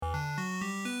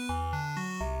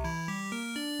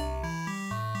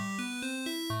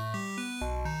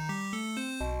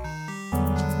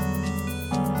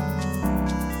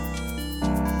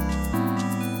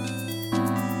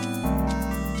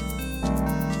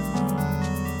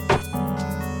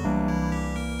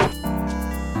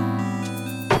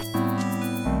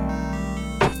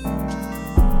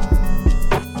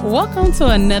Welcome to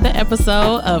another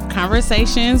episode of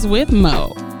Conversations with Mo.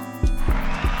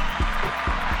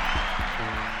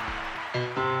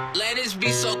 Ladies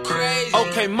be so crazy.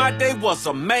 Okay, my day was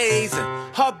amazing.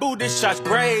 Her booty shots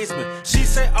grazed me. She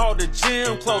said all the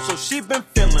gym closed, so she been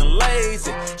feeling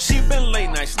lazy. She been late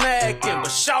night snacking, but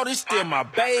shawty's still my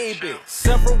baby.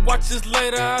 Several watches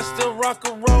later, I still rock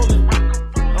and rollin'.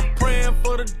 I'm praying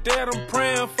for the dead, I'm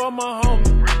praying for my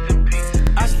homie.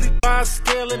 I sleep by a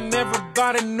scale and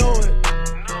everybody know it.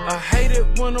 I hate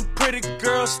it when a pretty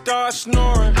girl starts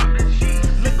snoring.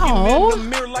 Oh,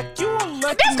 Like you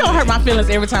that's gonna hurt my feelings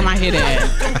every time I hear that.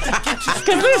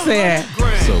 Cause listen,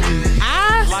 So weird.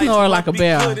 I snore like a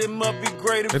bell.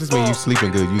 That just means you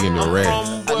sleeping good. You getting your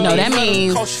rest. No, that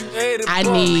means I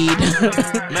need.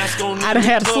 I done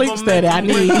had a sleep study. I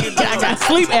got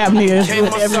sleep apnea.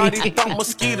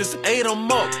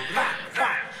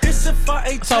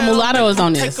 So Mulatto is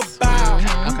on this. Okay,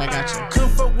 gotcha.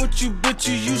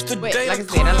 But like I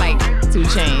said, I like 2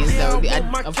 Chainz, so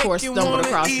I of course stumbled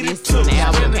across this when the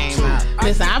album came out.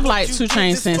 Listen, I've liked 2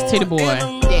 Chainz since Titty Boy.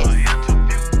 Yes.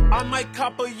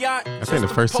 I think the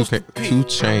first 2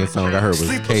 Chainz song I heard was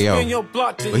KO.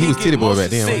 But he was Titty Boy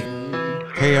back then.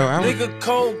 KO, I was... Nigga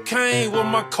cocaine with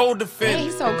my co-defendant. Yeah,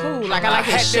 he's so cool. Like, I like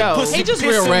his show. He just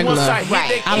real regular.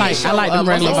 Right. I like them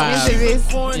regular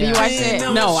vibes. Do you watch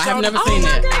that? No, I have never seen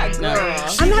my that. God,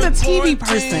 girl. I'm not a TV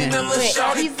person. But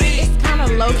it's kind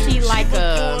of low-key like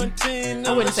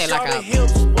I wouldn't say like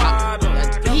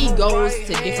he goes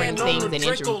to different things and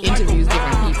interviews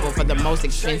different people for the most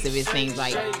expensivest things.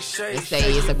 Like, let's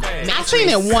say it's a mattress. I seen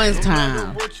it one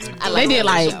time. They did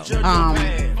like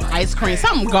ice cream,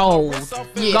 something gold.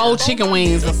 Yeah. Gold chicken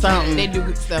wings or something. They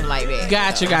do stuff like that.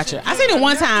 Gotcha. I seen it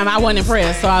one time. I wasn't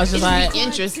impressed, so I was just like,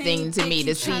 interesting to me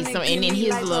to see some, and then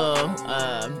his little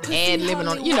ad living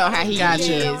on, you know how he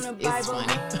is. It's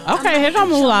funny. okay, here come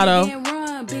Mulatto.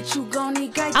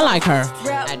 I like her.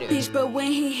 I do. Bitch, but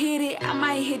when he hit it, I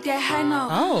might hit that high note.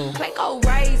 Oh. Clayco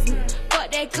raised me,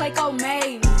 but that Clayco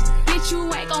made me. Bitch,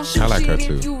 you ain't gon' shoot I like her shit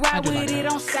too. if you ride with like it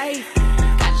on safe.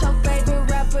 Got your favorite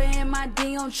rapper in my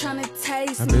DM tryna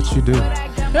taste I me. bet you do. But I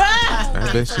got my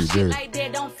I bet you do. like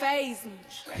that don't faze me.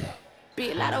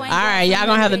 Big Lotto ain't All right, y'all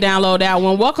gonna have to download that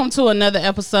one. Welcome to another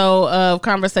episode of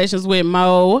Conversations with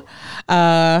Mo.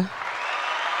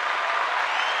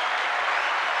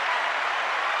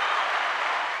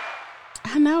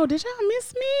 I know. Did y'all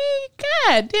miss me?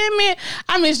 God damn it.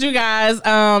 I missed you guys.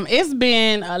 It's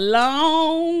been a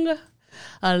long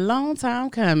time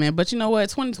coming. But you know what?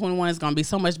 2021 is going to be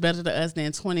so much better to us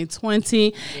than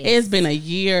 2020. Yes. It's been a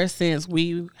year since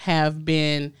we have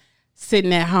been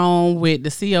sitting at home with the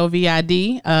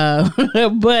COVID.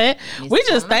 But we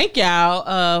just thank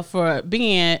y'all for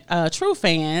being true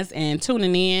fans and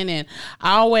tuning in and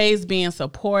always being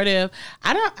supportive.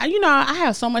 I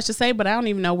have so much to say, but I don't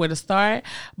even know where to start.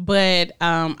 But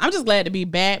I'm just glad to be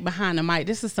back behind the mic.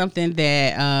 This is something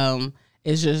that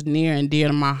is just near and dear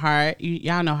to my heart.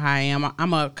 Y'all know how I am.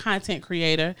 I'm a content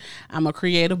creator. I'm a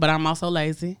creator, but I'm also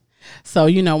lazy. So,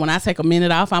 when I take a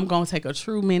minute off, I'm going to take a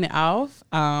true minute off.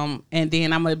 And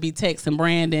then I'm going to be texting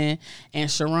Brandon and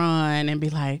Sharon and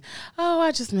be like, oh,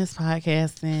 I just missed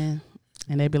podcasting.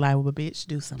 And they be like, well, bitch,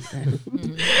 do something.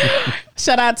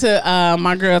 Shout out to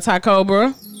my girl, Ty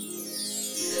Cobra.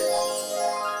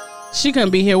 She couldn't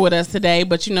be here with us today,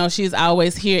 but she's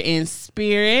always here in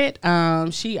spirit.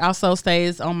 She also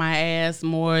stays on my ass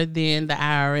more than the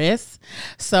IRS.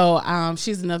 So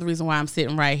she's another reason why I'm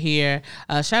sitting right here.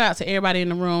 Shout out to everybody in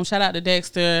the room. Shout out to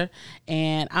Dexter.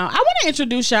 And I want to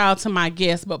introduce y'all to my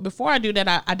guests. But before I do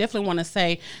that, I definitely want to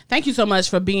say thank you so much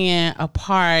for being a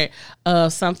part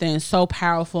of something so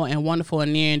powerful and wonderful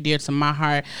and near and dear to my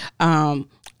heart. I'm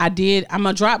going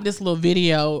to drop this little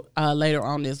video later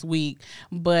on this week,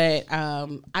 but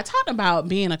I talked about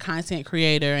being a content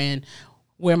creator and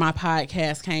where my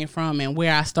podcast came from and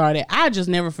where I started. I'll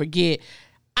never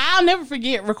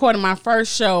forget recording my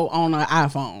first show on an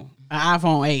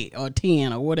iPhone 8 or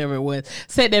 10 or whatever it was.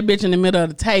 Set that bitch in the middle of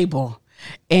the table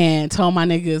and told my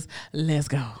niggas, let's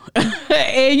go.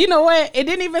 And you know what? It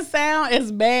didn't even sound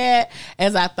as bad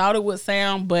as I thought it would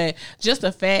sound, but just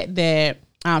the fact that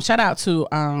shout out to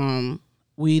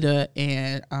Weeda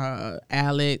and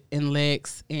Alec and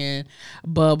Lex and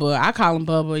Bubba. I call him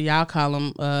Bubba. Y'all call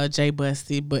him Jay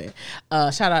Busty. But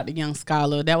shout out to Young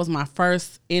Scholar. That was my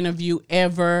first interview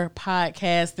ever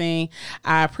podcasting.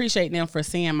 I appreciate them for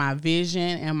seeing my vision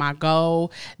and my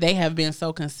goal. They have been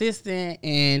so consistent,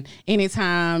 and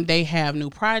anytime they have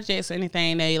new projects or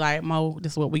anything, they like, Mo,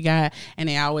 this is what we got, and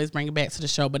they always bring it back to the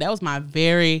show. But that was my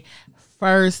very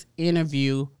first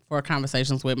interview for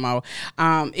Conversations with Mo.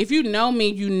 If you know me,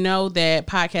 you know that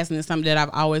podcasting is something that I've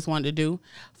always wanted to do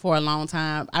for a long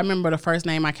time. I remember the first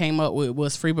name I came up with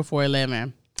was Free Before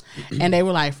 11. And they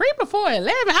were like, Free Before 11?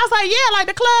 I was like, yeah, like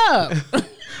the club.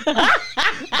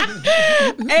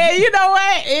 And you know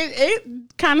what? It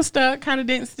kind of stuck, kind of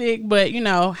didn't stick. But, you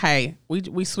know, hey,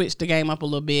 we switched the game up a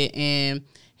little bit. And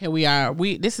here we are.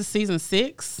 This is season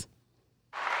 6.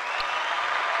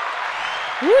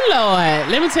 Ooh, Lord,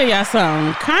 let me tell y'all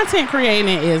something. Content creating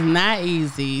is not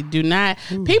easy.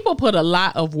 People put a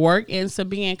lot of work into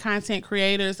being content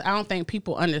creators. I don't think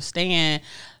people understand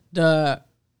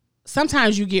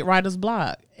sometimes you get writer's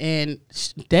block, and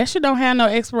that shit don't have no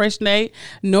expiration date,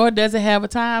 nor does it have a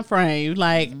time frame.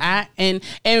 Like and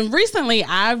recently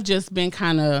I've just been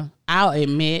I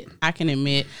can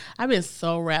admit I've been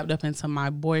so wrapped up into my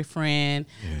boyfriend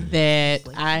that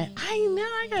I know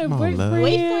I got a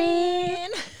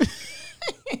boyfriend.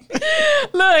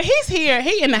 Look, he's here.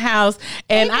 He in the house,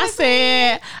 and I was like,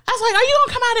 "Are you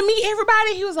gonna come out and meet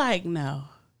everybody?" He was like, "No."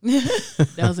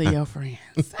 Those are your friends.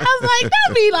 I was like,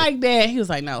 don't be like that. He was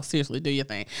like, no, seriously, do your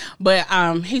thing. But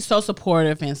he's so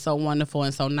supportive and so wonderful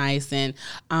and so nice. And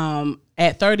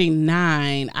at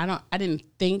 39, I didn't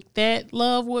think that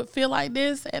love would feel like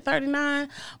this at 39,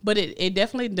 but it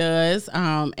definitely does.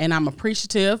 And I'm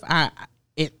appreciative.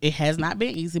 It has not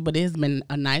been easy, but it has been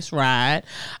a nice ride.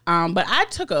 But I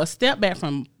took a step back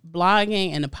from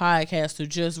blogging and the podcast to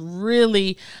just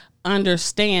really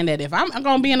understand that if I'm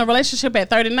going to be in a relationship at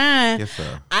 39, yes,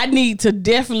 sir, I need to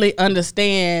definitely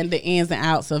understand the ins and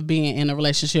outs of being in a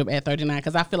relationship at 39,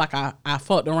 because I feel like I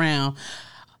fucked around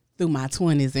through my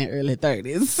 20s and early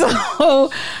 30s. So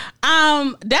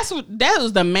that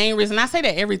was the main reason. I say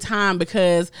that every time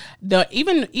because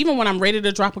even when I'm ready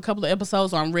to drop a couple of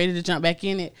episodes or I'm ready to jump back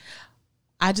in it,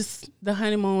 the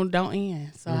honeymoon don't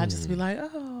end. So I just be like,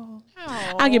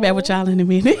 I'll get back with y'all in a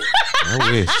minute.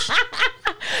 I wish.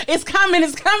 It's coming.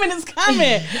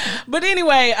 But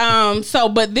anyway,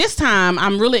 but this time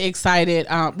I'm really excited.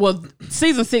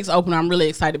 Season 6 opener, I'm really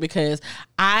excited because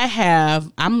I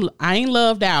ain't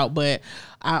loved out, but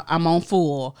I'm on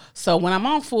full. So when I'm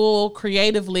on full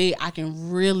creatively, I can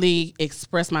really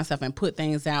express myself and put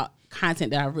things out,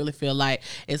 content that I really feel like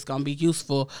it's going to be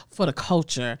useful for the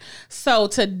culture. So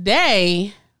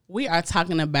today we are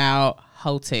talking about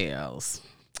hotels.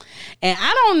 And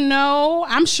I don't know,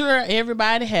 I'm sure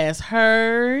everybody has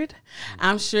heard.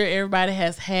 I'm sure everybody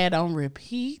has had on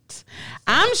repeat.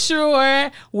 I'm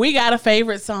sure we got a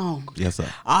favorite song. Yes, sir.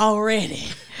 Already.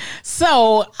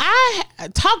 So I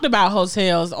talked about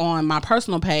hotels on my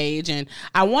personal page, and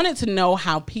I wanted to know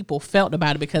how people felt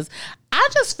about it because I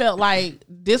just felt like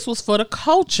this was for the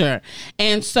culture.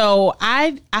 And so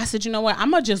I said, you know what,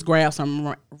 I'm going to just grab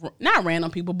some, not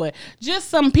random people, but just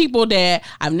some people that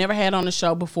I've never had on the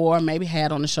show before, maybe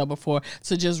had on the show before,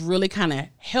 to just really kind of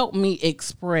help me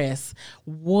express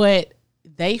what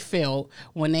they felt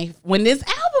when this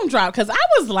album dropped. Because I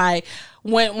was like,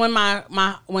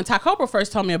 when Ty Cobra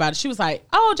first told me about it, she was like,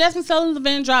 oh, Jasmine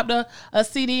Sullivan dropped a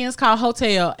CD and it's called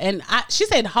Hotel. And she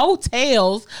said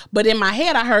hotels, but in my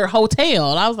head I heard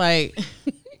hotel. I was like,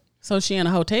 so she in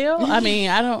a hotel? I mean,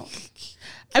 I don't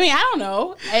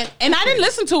know. And I didn't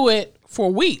listen to it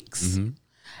for weeks. Mm-hmm.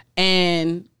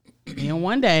 And then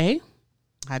one day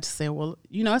I just said, well,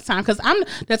 you know, it's time. Because I'm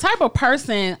the type of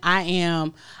person I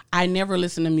am. I never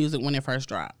listen to music when it first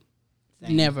dropped.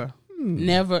 Same. Never.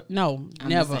 Never. No, I'm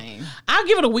never. I'll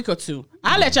give it a week or two.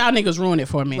 I'll let y'all niggas ruin it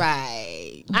for me.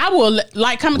 Right. I will,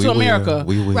 like Coming to America.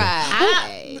 We will.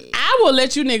 Right. I will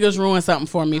let you niggas ruin something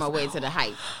for me. On my way to the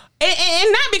hype.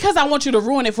 And not because I want you to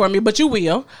ruin it for me, but you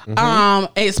will.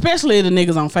 Mm-hmm. Especially the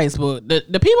niggas on Facebook.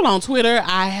 The people on Twitter,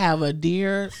 I have a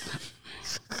dear...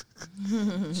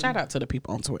 Shout out to the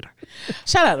people on Twitter.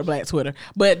 Shout out to Black Twitter.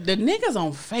 But the niggas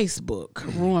on Facebook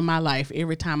ruin my life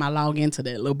every time I log into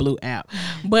that little blue app.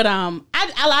 But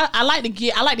I like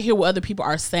to hear what other people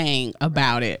are saying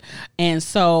about it. And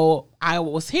so I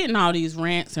was hitting all these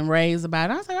rants and raves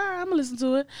about it. I was like, all right, I'm gonna listen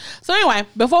to it. So anyway,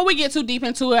 before we get too deep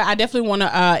into it, I definitely want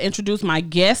to introduce my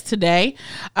guest today.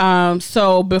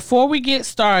 So before we get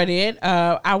started,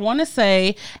 I want to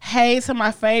say hey to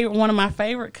one of my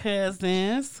favorite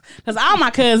cousins, because all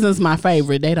my cousins my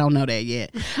favorite. They don't know that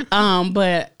yet.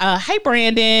 But hey,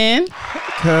 Brandon. Hey,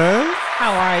 cuz.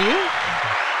 How are you?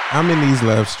 I'm in these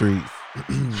love streets.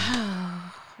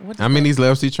 I'm in these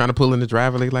levels. Trying to pull in the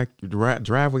driveway like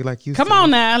you. Come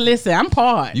on now, listen. I'm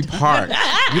part. You parked.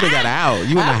 You done got out.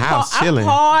 You in the house chilling.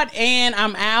 I'm part and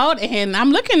I'm out and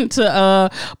I'm looking to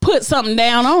put something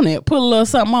down on it. Put a little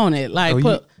something on it. Like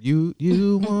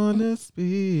you wanna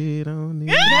spit on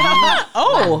it? Yeah.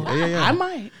 I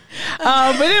might.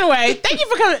 But anyway, thank you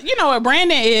for coming. You know what?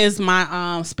 Brandon is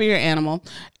my spirit animal.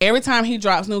 Every time he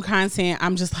drops new content,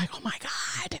 I'm just like, oh my God.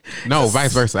 No,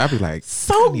 vice versa. I'll be like,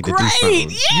 so I need great. to do something.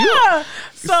 Yeah.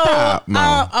 Stop,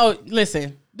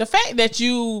 listen. The fact that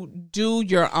you do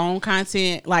your own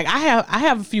content, like I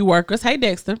have a few workers. Hey,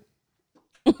 Dexter.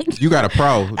 You got a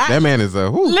pro. That man is a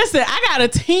Listen, I got a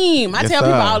team. I tell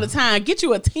people all the time, get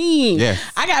you a team. Yes.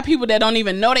 I got people that don't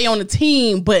even know they on the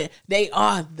team, but they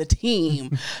are the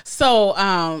team. So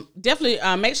definitely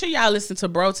make sure y'all listen to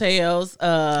Bro Tales.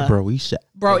 Bro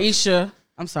Isha.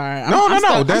 I'm sorry.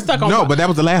 I'm stuck on but that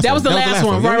was the last one. That was the last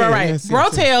one. Right. Yes, Bro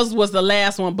Tales was the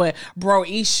last one, but Bro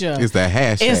Isha. It's the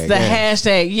hashtag. It's the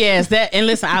hashtag. Yes. And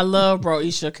listen, I love Bro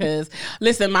Isha because,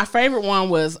 listen, my favorite one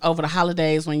was over the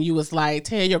holidays when you was like,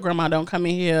 tell your grandma don't come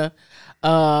in here.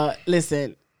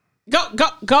 Listen.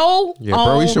 Go. Yeah,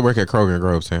 Bro Isha work at Kroger in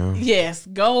Grovetown. Yes,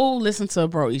 go listen to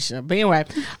Bro Isha. But anyway,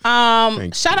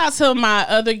 shout out to my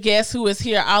other guest who is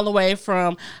here all the way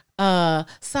from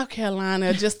South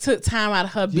Carolina. Just took time out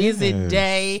of her busy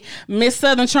day. Miss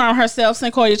Southern Charm herself,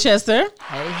 Syncoia Chester.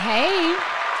 Hey.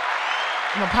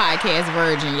 I'm a podcast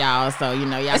virgin, y'all. So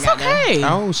y'all it's got okay.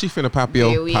 Oh, she finna pop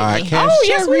your podcast. Oh,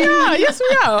 yes we are. Yes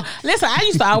we are. Listen, I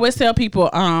used to always tell people,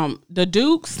 the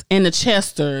Dukes and the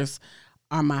Chesters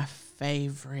are my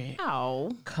favorite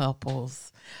couples.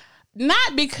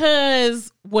 Not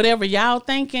because whatever y'all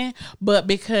thinking, but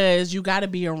because you got to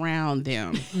be around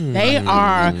them. They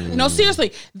are, no,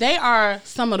 seriously, they are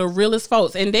some of the realest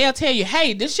folks. And they'll tell you,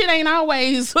 hey, this shit ain't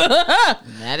always, Not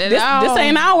at all. This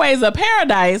ain't always a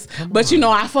paradise. But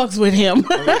I fucks with him.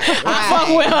 I fuck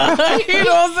with her. You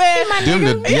know what I'm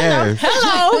saying? Yes.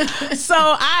 Hello. So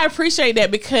I appreciate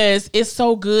that because it's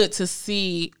so good to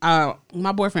see.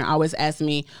 My boyfriend always asks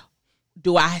me,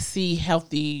 do I see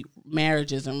healthy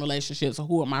marriages and relationships, or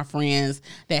who are my friends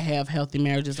that have healthy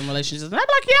marriages and relationships? And I'm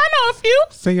like, yeah, I know a few.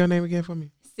 Say your name again for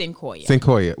me.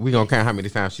 Syncoia. We gonna count how many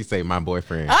times she say my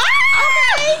boyfriend. Okay.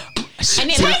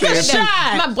 And then take a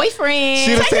shot. My boyfriend.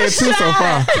 She done said two so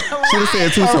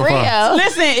far.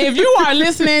 Listen, if you are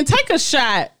listening, take a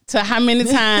shot to how many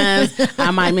times I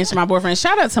might mention my boyfriend.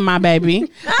 Shout out to my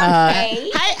baby.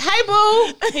 Hey,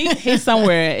 boo. He's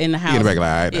somewhere in the house. He in the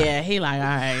back like, yeah, he like, all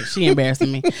right. She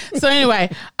embarrassing me. So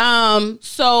anyway,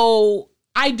 so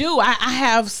I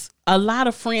have a lot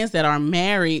of friends that are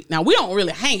married. Now, we don't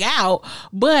really hang out,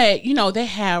 but, they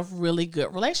have really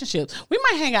good relationships. We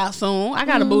might hang out soon. I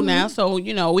got a boo now, so,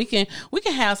 we can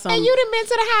have some. And you done been to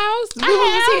the house.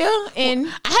 I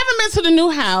haven't been to the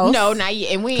new house. No, not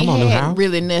yet. And we ain't had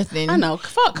really nothing. I know.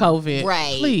 Fuck COVID.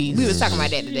 Right. Please. We was talking about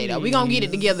that today, though. We gonna get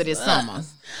it together this summer.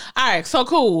 All right, so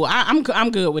cool. I'm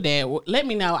good with that. Let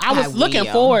me know. I was looking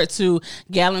forward to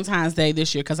Galentine's Day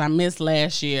this year because I missed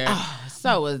last year.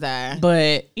 So was I.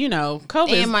 But,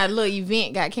 COVID. And my little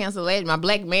event got canceled last. My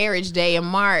Black Marriage Day in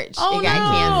March. It got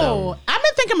canceled. I've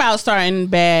been thinking about starting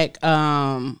back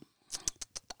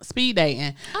speed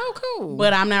dating. Oh, cool.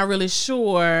 But I'm not really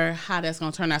sure how that's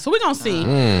going to turn out. So we're going to see.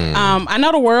 I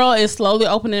know the world is slowly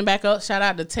opening back up. Shout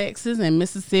out to Texas and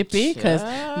Mississippi because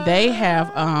they have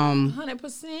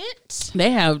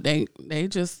 100%. They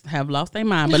just have lost their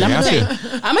mind. But I'm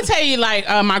gonna tell you, like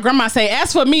my grandma say,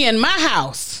 as for me in my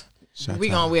house, we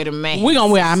gonna wear the mask. We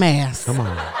gonna wear our mask. Come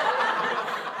on.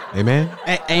 Amen.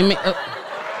 Amen.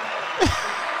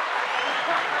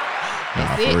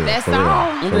 That's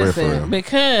all. Listen,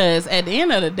 because at the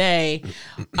end of the day,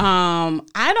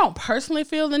 I don't personally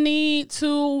feel the need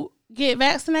to get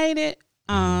vaccinated.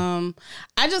 I'm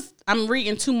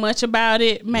reading too much about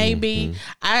it. Maybe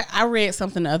I read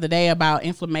something the other day about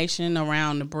inflammation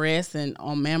around the breast and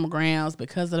on mammograms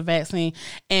because of the vaccine,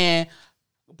 and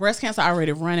breast cancer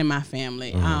already run in my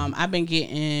family. I've been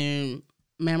getting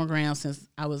mammograms since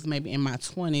I was maybe in my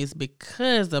 20s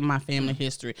because of my family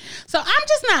history. So I'm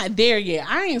just not there yet.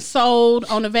 I ain't sold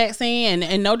on the vaccine,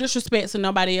 and no disrespect to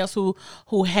nobody else who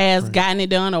has gotten it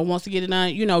done or wants to get it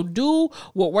done. Do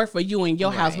what works for you in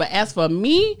your house. But as for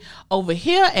me over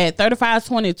here at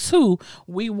 3522,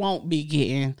 we won't be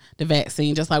getting the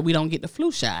vaccine, just like we don't get the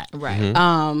flu shot. Right.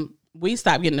 We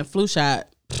stopped getting the flu shot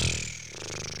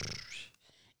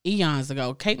eons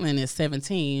ago. Caitlin is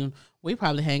 17. We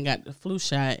probably hadn't got the flu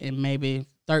shot in maybe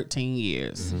 13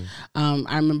 years.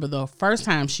 I remember the first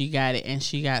time she got it, and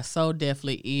she got so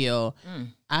deathly ill.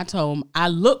 I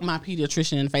looked my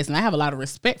pediatrician in the face, and I have a lot of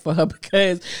respect for her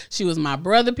because she was my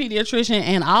brother pediatrician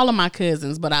and all of my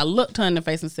cousins. But I looked her in the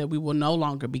face and said, we will no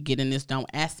longer be getting this. Don't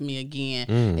ask me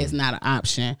again. It's not an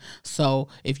option. So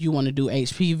if you want to do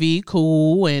HPV,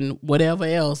 cool, and whatever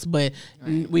else, but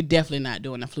we're definitely not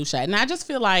doing a flu shot. And I just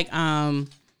feel like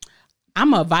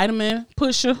I'm a vitamin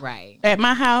pusher at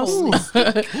my house.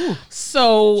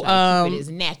 So keep it as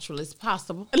natural as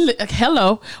possible.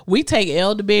 Hello, we take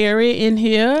elderberry in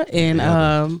here,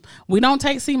 and we don't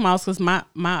take sea moss because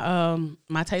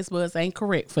my taste buds ain't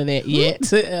correct for that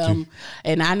yet.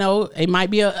 And I know it might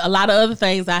be a lot of other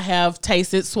things I have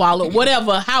tasted, swallowed,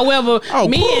 whatever. However,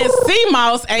 and sea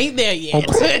moss ain't there yet.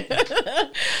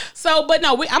 So, but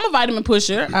no, I'm a vitamin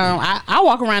pusher. I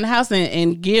walk around the house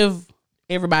and give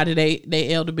everybody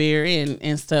they elderberry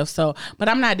and stuff. So, but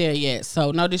I'm not there yet.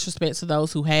 So no disrespect to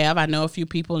those who have. I know a few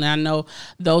people, and I know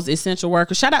those essential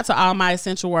workers. Shout out to all my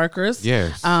essential workers.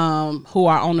 Yes. Who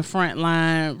are on the front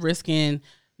line risking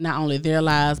not only their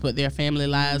lives but their family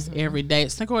lives every day.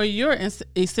 Sequoia, you're an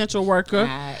essential worker.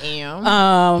 I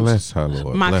am. Bless her,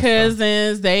 Lord. My Bless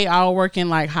cousins, they all work in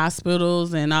like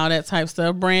hospitals and all that type of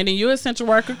stuff. Brandon, you're an essential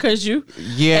worker because you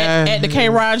at the K.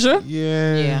 Roger.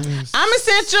 Yeah. I'm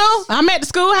essential. I'm at the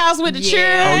schoolhouse with the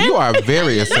children. Oh, you are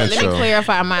very essential. Let me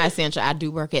clarify my essential. I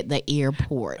do work at the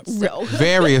airport. So.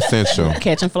 Very essential.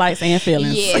 Catching flights and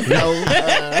feelings. Yeah,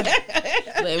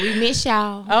 so we miss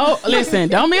y'all. Oh, listen,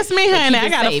 don't miss me, honey. I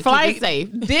got a flight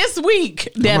this week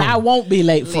that I won't be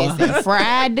late for. Listen,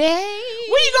 Friday.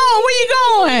 Where you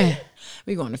going?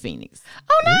 We're going to Phoenix.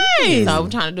 Oh, nice. So I'm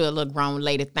trying to do a little grown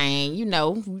lady thing. You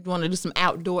know, we want to do some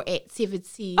outdoor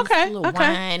activities. Okay. A little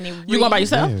wine and You going by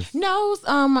yourself? Yes. No,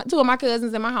 two of my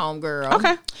cousins and my homegirl.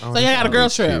 Okay. So you got a girl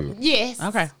trip. Cute. Yes.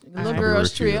 Okay. A little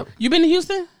girls trip. You been to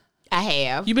Houston? I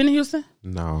have. You been to Houston?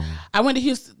 No. I went to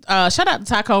Houston. Shout out to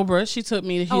Ty Cobra. She took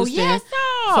me to Houston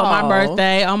for my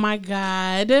birthday. Oh my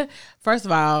God. First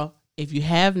of all, if you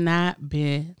have not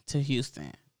been to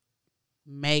Houston,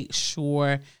 make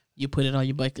sure you put it on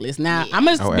your bucket list. Now, I'm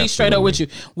going to be straight up with you.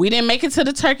 We didn't make it to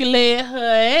the Turkey Leg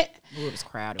Hut. Ooh, it was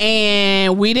crowded.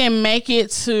 And we didn't make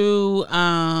it to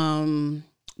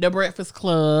the Breakfast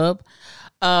Club.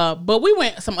 But we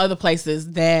went some other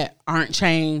places that aren't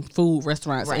chain food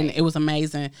restaurants, and it was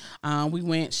amazing. We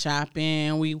went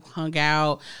shopping, we hung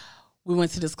out. We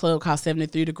went to this club called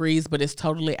 73 Degrees, but it's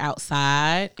totally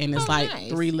outside, and it's nice.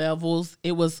 3 levels.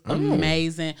 It was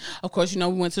amazing. Of course, we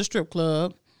went to the strip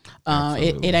club.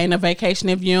 It ain't a vacation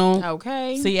if you don't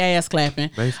see ass clapping.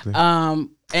 Basically. And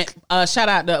shout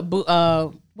out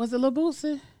to was it Lil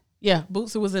Bootsy? Yeah,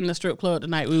 Bootsy was in the strip club the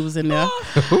night we was in there.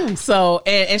 So,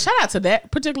 and shout out to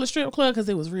that particular strip club because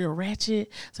it was real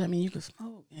ratchet. So, I mean, you could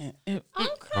smoke.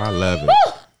 I love it.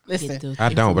 Listen,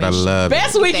 I don't, but I love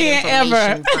best weekend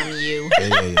ever. From you.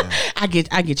 Yeah. I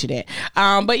get you that.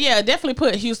 But yeah, definitely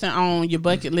put Houston on your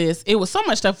bucket list. It was so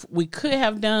much stuff we could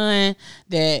have done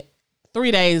that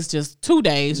 2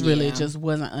 days really just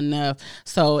wasn't enough.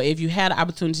 So if you had the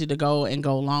opportunity to go and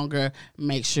go longer,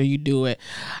 make sure you do it.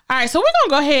 All right, so we're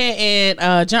gonna go ahead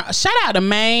and shout out to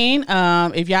Maine.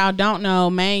 If y'all don't know,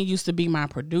 Maine used to be my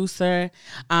producer,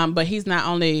 but he's not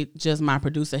only just my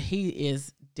producer, he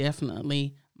is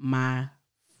definitely my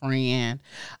friend.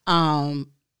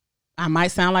 I might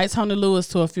sound like Tony Lewis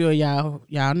to a few of y'all.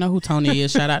 Y'all know who Tony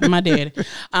is. Shout out to my daddy.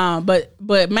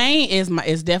 But Maine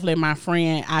is definitely my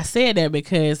friend. I said that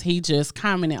because he just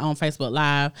commented on Facebook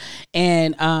Live,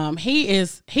 and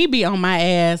he be on my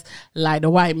ass like the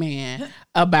white man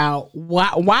about why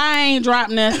I ain't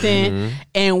dropped nothing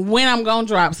and when I'm gonna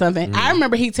drop something. I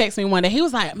remember he texted me one day. He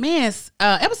was like, "Man,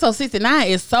 episode 69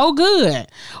 is so good,"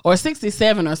 or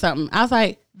 67 or something. I was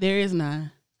like, "There is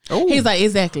none." Ooh. He's like,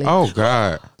 exactly. Oh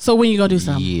God. So when you gonna do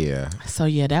something? Yeah. So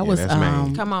that was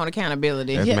come on,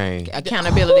 accountability. That's Maine.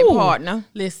 Accountability partner.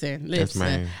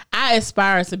 Listen. I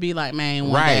aspire to be like Maine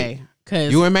one day.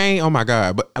 Cause you in Maine? Oh my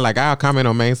God. But like I'll comment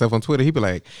on Maine stuff on Twitter. He be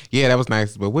like, "Yeah, that was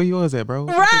nice, but where yours at, bro?"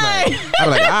 Right. I be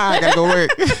like, I gotta go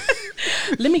work.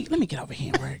 Let me get over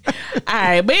here and work. All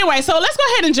right, but anyway, so let's go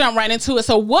ahead and jump right into it.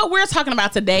 So what we're talking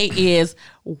about today is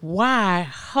why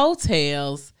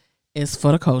hotels is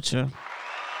for the culture.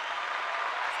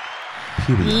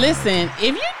 Listen,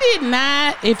 if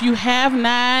you're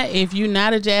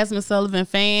not a Jasmine Sullivan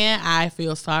fan, I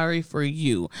feel sorry for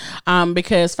you.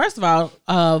 Because first of all,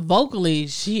 vocally,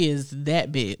 she is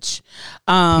that bitch.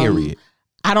 Period.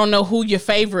 I don't know who your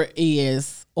favorite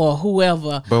is or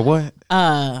whoever. But what?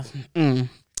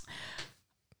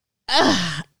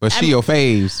 But she your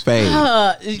fave's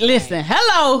fave. Listen,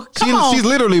 hello. Come on. She's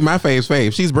literally my fave's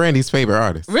fave. She's Brandy's favorite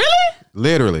artist. Really?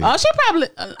 Literally. Oh, she probably.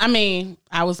 I mean,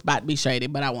 I was about to be shady,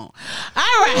 but I won't.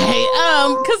 All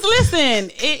right. Cause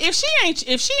listen, if she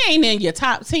ain't in your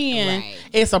top 10,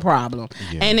 it's a problem.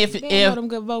 Yeah. And if them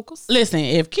good vocals. Listen,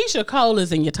 if Keisha Cole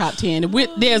is in your top 10,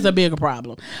 there's a bigger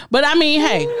problem. But I mean,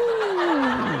 hey.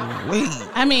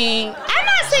 I mean, I'm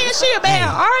not saying she a bad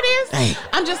artist. Hey.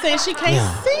 I'm just saying she can't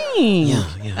sing.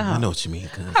 Yeah. I know what you mean.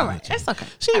 All right, that's okay.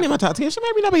 She ain't in my top 10. She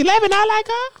might be number 11. I like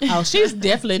her. Oh, she's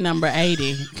definitely number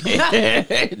 80.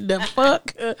 The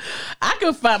fuck? I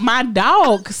could find my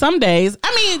dog some days.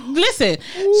 I mean, listen,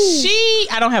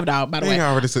 I don't have a dog, by the way. I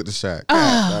already took the shot.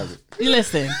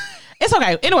 Listen, it's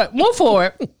okay. Anyway, move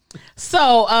forward.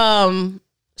 So,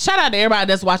 shout out to everybody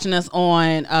that's watching us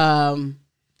on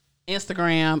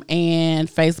Instagram and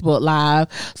Facebook Live.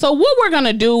 So what we're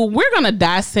gonna do, we're gonna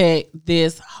dissect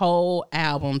this whole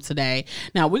album today.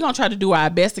 Now we're gonna try to do our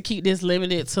best to keep this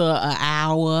limited to an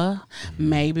hour,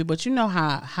 maybe, but you know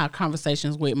how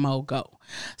conversations with Mo go.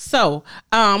 So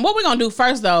what we're gonna do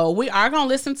first, though, we are gonna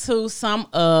listen to some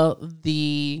of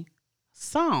the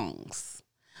songs.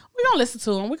 We're going to listen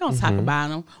to them. We're going to talk about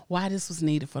them, why this was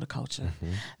needed for the culture.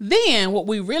 Then what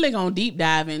we really going to deep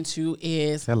dive into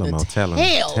is Tell them.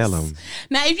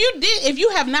 Now, if you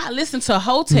have not listened to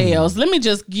Hotels, let me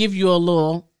just give you a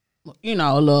little,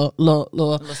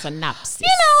 little synopsis,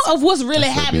 of what's really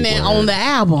happening on the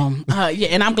album.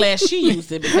 And I'm glad she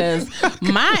used it because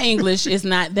my English is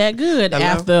not that good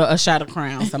after a shot of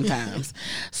Crown sometimes.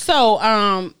 So,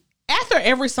 after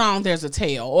every song, there's a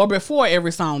tale, or before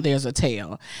every song, there's a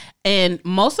tale. And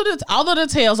all of the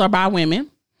tales are by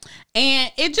women. And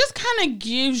it just kind of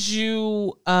gives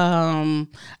you an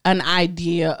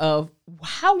idea of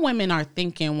how women are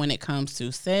thinking when it comes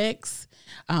to sex,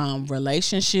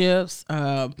 relationships,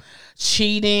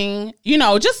 cheating,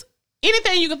 just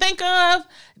anything you can think of,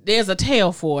 there's a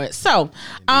tale for it. So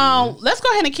let's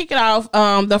go ahead and kick it off.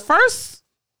 I'm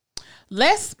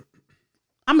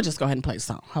going to just go ahead and play the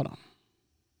song. Hold on.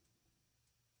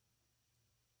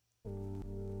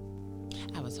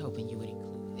 I was hoping you would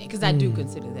include that because I do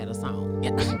consider that a song. Yeah.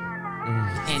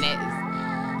 And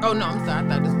that is... Oh, no, I'm sorry. I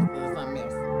thought this was something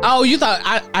else. Oh, you thought...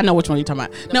 I know which one you're talking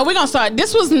about. No, we're going to start.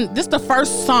 This the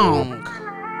first song.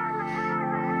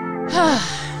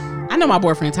 I know my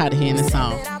boyfriend tired of hearing this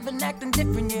song.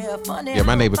 Yeah,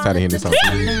 my neighbor's tired of hearing this song.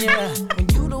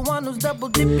 You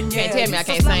can't tell me I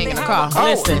can't sing in the car.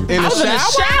 Listen, in the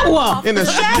shower. In the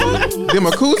shower? Them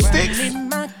acoustics?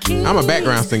 I'm a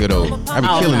background singer, though. I be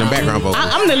killing the background vocals.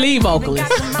 I'm the lead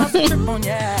vocalist.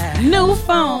 New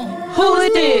phone. Who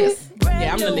is this?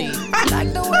 Yeah, I'm the lead.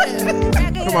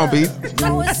 Come on, B.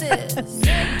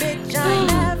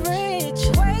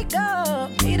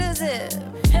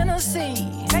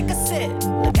 Take a sip,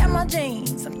 look at my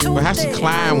jeans. But how she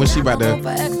climb when she about to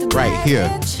right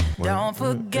here? Don't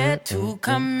forget to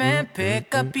come and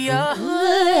pick up your Come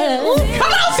on,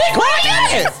 Sick, where it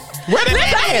is? Where did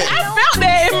that? I felt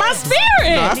that in my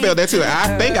spirit. No, I felt that too.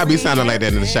 I think I be sounding like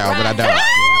that in the shower, but I don't.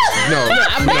 No.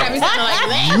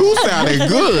 You sounded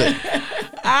good.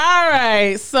 All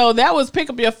right, so that was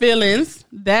Pick Up Your Feelings.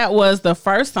 That was the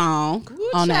first song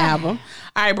on the album.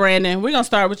 All right, Brandon, we're gonna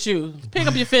start with you. Pick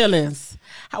Up Your Feelings.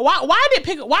 Why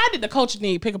did the culture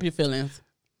need Pick Up Your Feelings?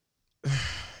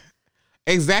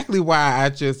 Exactly why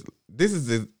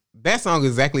that song is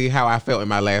exactly how I felt in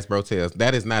my last Bro Tales.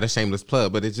 That is not a shameless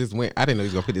plug, but it just went. I didn't know he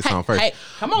was gonna put this song first. Hey,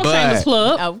 come on, shameless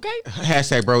plug. Okay.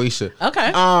 Hashtag Broisha.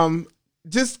 Okay.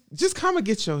 Just come and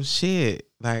get your shit.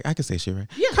 Like, I can say shit, right?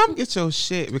 Yeah. Come get your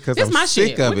shit because this I'm my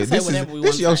sick shit. of we it.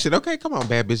 This your shit. Okay, come on,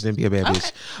 bad bitch, then be a bad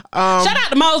bitch. Shout out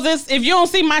to Moses. If you don't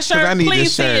see my shirt,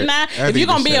 please see it now. If you're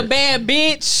going to be a bad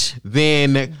bitch,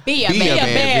 then be a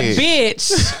bad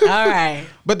bitch. All right.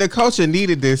 But the culture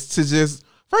needed this to just,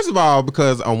 first of all,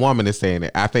 because a woman is saying it.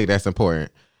 I think that's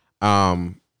important.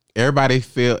 I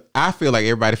feel like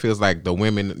everybody feels like the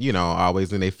women,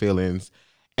 always in their feelings.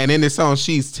 And in this song,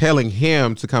 she's telling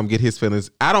him to come get his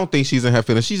feelings. I don't think she's in her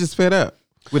feelings. She's just fed up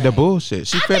with the bullshit.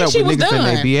 She fed up with niggas and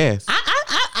their BS.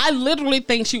 I literally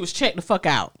think she was checked the fuck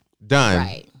out. Done.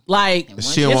 Right. Like,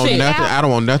 she don't want nothing. I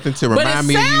don't want nothing to remind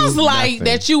me of you. But it sounds like nothing.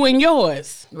 that you and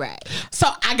yours. Right. So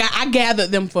I gathered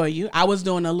them for you. I was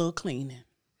doing a little cleaning.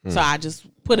 So I just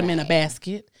put them in a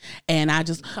basket. And I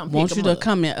just want you to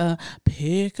come and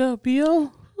pick up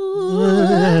your...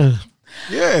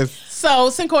 Yes. So,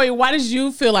 Sincori, why did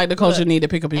you feel like the culture needed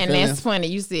to pick up your feelings? And that's funny.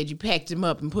 You said you packed them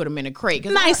up and put them in a crate.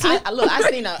 Nicely. I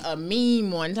seen a meme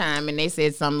one time, and they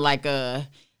said something like,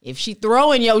 If she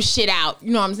throwing your shit out,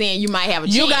 you know what I'm saying, you might have a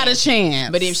chance. You got a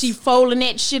chance. But if she folding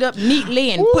that shit up neatly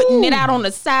and putting it out on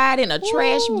the side in a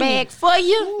trash bag for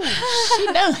you, she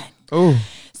done. Ooh.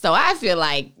 So I feel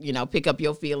like, you know, pick up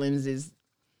your feelings is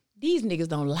these niggas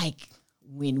don't like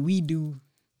when we do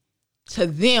to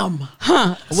them.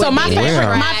 So my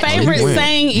favorite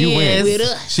saying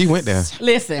is, she went there.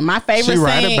 listen, my favorite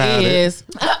saying is,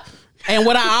 and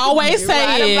what I always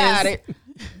say is,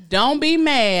 don't be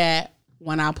mad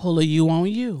when I pull a you on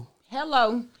you.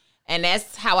 Hello. And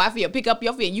that's how I feel. Pick up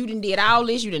your feelings. You done did all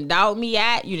this. You done dogged me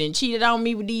out. You done cheated on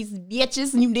me with these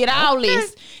bitches. And you did all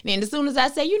this. And then as soon as I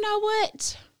say, you know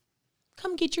what?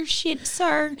 Come get your shit,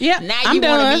 sir. Yeah, now I'm you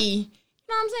want done. to be...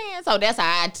 You know what I'm saying? So that's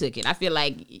how I took it. I feel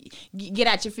like get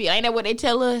out your feelings. Ain't that what they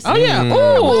tell us? Oh yeah. Get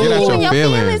out Ooh. your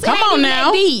feelings. Come on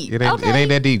now. It ain't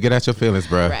that deep. Get out your feelings,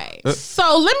 bro. Right.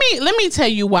 So let me tell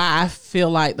you why I feel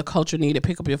like the culture need to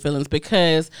pick up your feelings,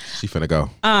 because She finna go.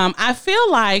 I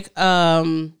feel like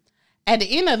at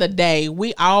the end of the day,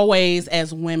 we always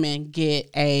as women get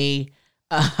a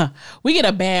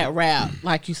bad rap,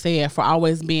 like you said, for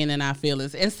always being in our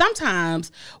feelings. And sometimes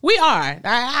we are.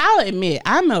 I'll admit,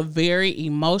 I'm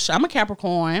a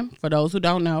Capricorn, for those who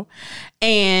don't know.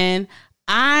 And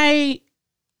 9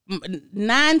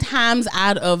 times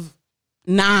out of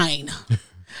 9,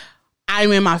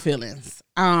 I'm in my feelings.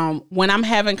 When I'm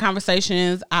having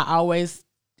conversations, I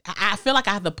feel like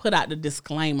I have to put out the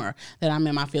disclaimer that I'm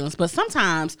in my feelings. But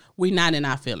sometimes we're not in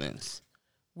our feelings.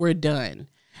 We're done.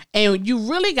 And you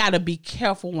really got to be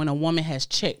careful when a woman has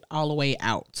checked all the way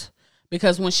out.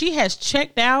 Because when she has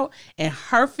checked out and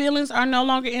her feelings are no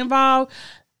longer involved,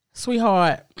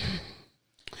 sweetheart,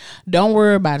 don't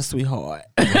worry about it, sweetheart.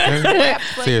 Okay?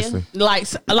 Seriously. like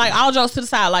all jokes to the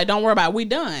side, like, don't worry about it. We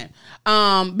done.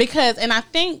 Because, and I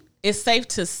think it's safe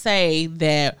to say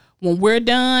that when we're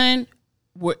done,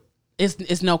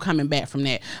 it's no coming back from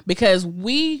that. Because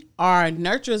we are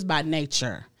nurturers by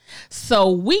nature.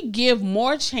 So we give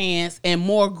more chance and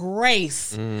more grace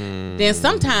than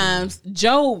sometimes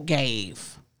Job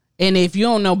gave. And if you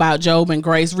don't know about Job and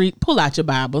grace, pull out your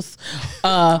Bibles.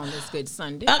 On this good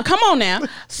Sunday. Come on now.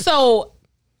 So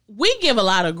we give a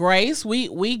lot of grace.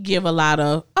 We give a lot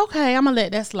of, okay, I'm going to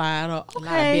let that slide. Or, okay. A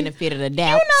lot of benefit of the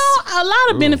doubt. You know, a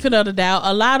lot of benefit of the doubt,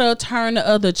 a lot of turn the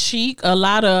other cheek, a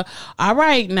lot of, all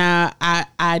right, now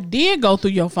I did go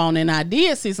through your phone and I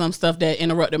did see some stuff that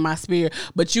interrupted my spirit,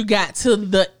 but you got to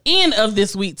the end of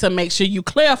this week to make sure you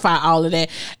clarify all of that.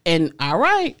 And all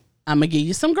right, I'm going to give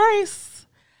you some grace.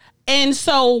 And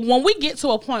so when we get to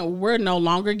a point where we're no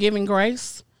longer giving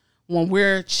grace, when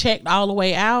we're checked all the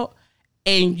way out,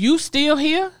 and you still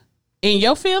here in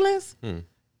your feelings, and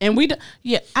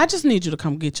I just need you to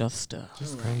come get your stuff.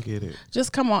 Just come get it.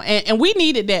 Just come on. And we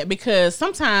needed that because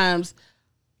sometimes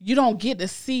you don't get to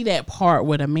see that part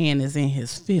where the man is in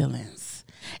his feelings.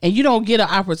 And you don't get an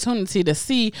opportunity to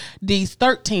see these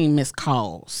 13 missed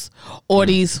calls or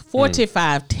these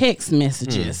 45 text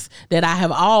messages that I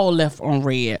have all left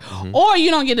unread. Or you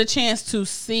don't get a chance to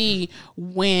see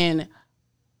when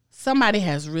somebody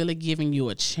has really given you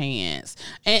a chance.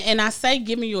 And I say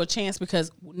giving you a chance because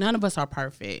none of us are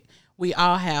perfect. We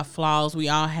all have flaws. We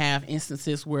all have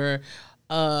instances where,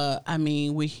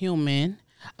 we're human.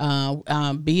 We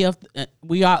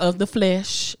are of the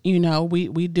flesh. You know,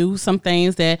 we do some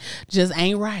things that just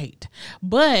ain't right.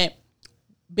 But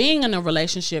being in a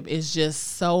relationship is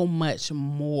just so much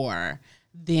more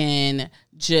than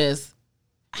just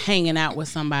hanging out with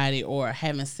somebody or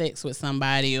having sex with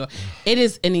somebody, or it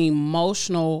is an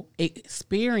emotional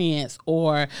experience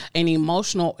or an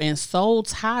emotional and soul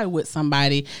tie with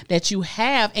somebody that you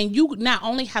have, and you not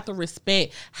only have to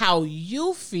respect how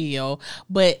you feel,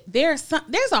 but there's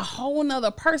a whole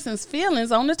nother person's feelings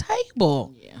on the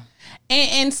table. Yeah.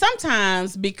 And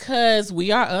sometimes because we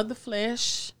are of the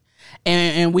flesh,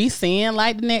 and we sin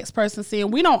like the next person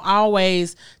sin, we don't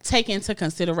always take into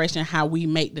consideration how we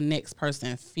make the next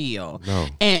person feel. No.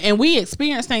 And we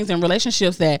experience things in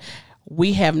relationships that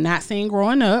we have not seen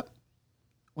growing up.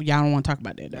 Well, y'all don't want to talk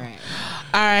about that, though. Right.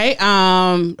 All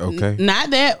right. Okay.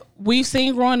 Not that we've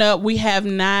seen growing up. We have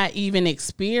not even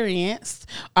experienced.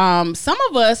 Some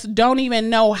of us don't even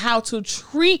know how to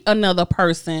treat another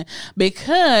person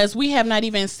because we have not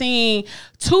even seen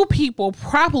two people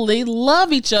properly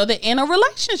love each other in a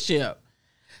relationship.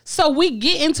 So we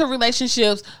get into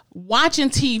relationships watching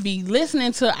TV,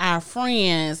 listening to our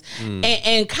friends,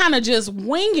 and kind of just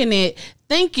winging it,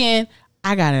 thinking,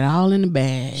 I got it all in the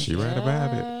bag. She right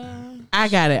about it. I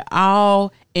got it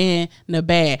all in the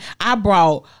bag. I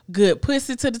brought good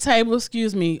pussy to the table.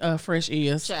 Excuse me, fresh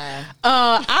ears. Child.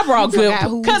 I brought good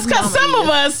because whose some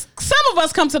mama of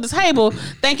us come to the table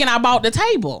thinking I bought the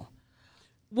table.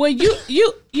 Well, you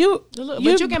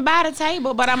but you can buy the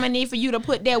table, but I'm gonna need for you to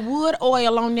put that wood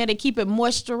oil on there to keep it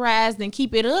moisturized and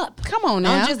keep it up. Come on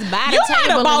now. Don't just buy the you table. You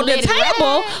might have bought the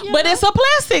table, but it's a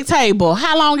plastic table.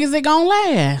 How long is it gonna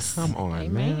last? Come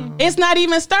on, man. It's not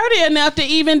even sturdy enough to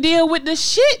even deal with the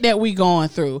shit that we going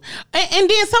through. And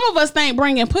then some of us think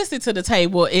bringing pussy to the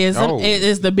table is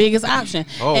the biggest option.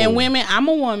 Oh. And women, I'm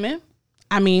a woman.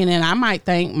 I mean, and I might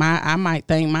think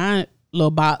my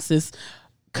little box is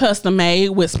custom made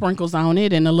with sprinkles on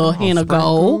it and a little hint of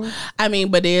gold. I mean,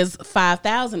 but there's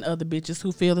 5,000 other bitches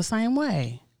who feel the same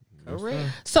way. Correct.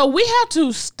 So we have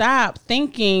to stop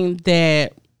thinking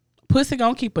that pussy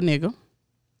gonna keep a nigga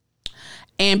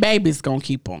and baby's gonna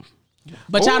keep them.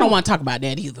 But y'all don't want to talk about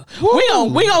that either. We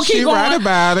gonna keep going. Right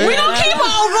about it. We gonna keep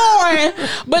on going.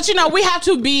 But we have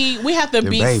to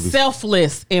be babies.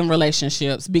 selfless in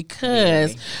relationships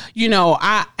because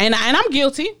I'm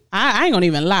guilty. I ain't gonna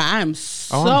even lie. I'm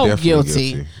so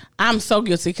guilty. I'm so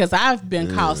guilty because I've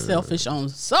been called selfish on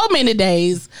so many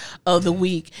days of the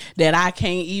week that I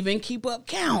can't even keep up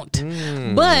count.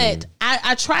 But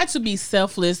I try to be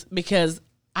selfless because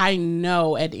I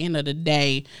know at the end of the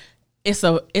day, it's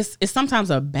sometimes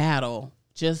a battle.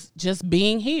 Just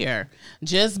being here,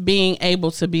 just being able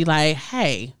to be like,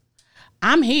 hey,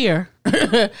 I'm here,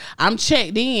 I'm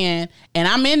checked in, and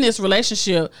I'm in this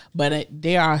relationship, but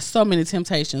there are so many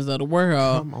temptations of the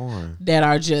world that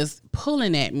are just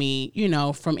pulling at me,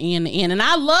 from end to end. And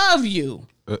I love you.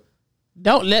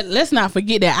 Let's not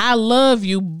forget that I love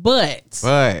you, but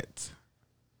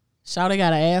Shawty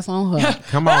got an ass on her.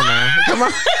 Come on now. Come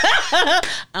on.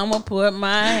 I'm gonna put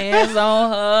my hands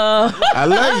on her. I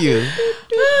love you.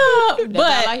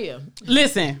 But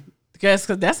listen, because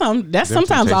that's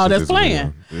sometimes all that's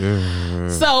playing. Yeah.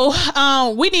 So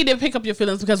we need to pick up your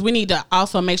feelings because we need to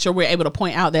also make sure we're able to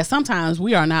point out that sometimes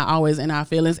we are not always in our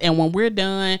feelings. And when we're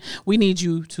done, we need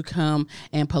you to come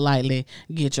and politely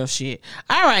get your shit.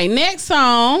 All right, next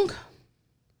song.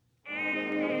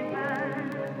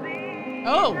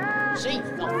 Oh,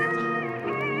 Jesus.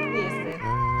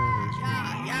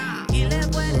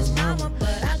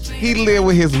 He lived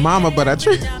with his mama, but I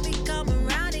treated.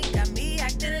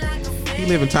 He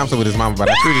lived in Thompson with his mama, but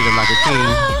I treated him like a king.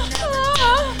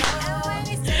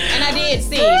 And I did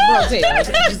see Brooke.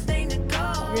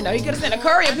 You could have sent a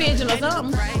courier pigeon or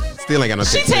something. Still ain't got no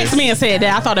text. She texted me and said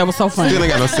that. I thought that was so funny. Still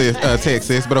ain't got no text,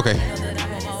 sis, but okay.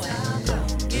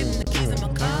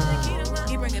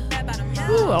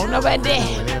 Ooh, I don't know about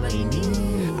that.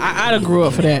 I done grew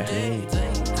up for that.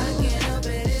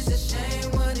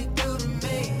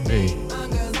 Hey.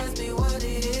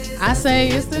 I say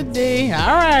it's the D. All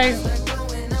right.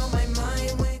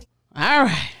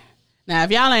 Now,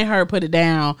 if y'all ain't heard Put It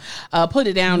Down, Put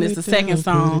It Down is the second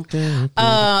song.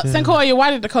 Sankoya,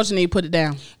 why did the culture need Put It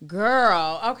Down?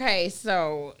 Girl, okay,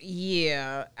 so,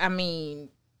 yeah. I mean,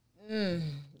 to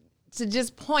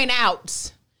just point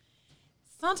out,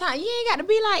 sometimes you ain't got to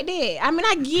be like that. I mean,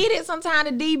 I get it. Sometimes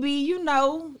the DB,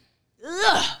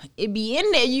 it be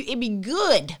in there. It be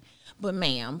good. But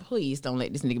ma'am, please don't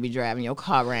let this nigga be driving your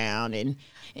car around and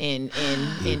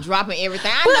dropping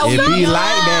everything. I know it be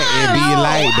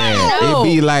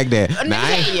like that.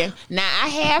 Now I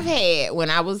have had when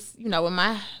I was, in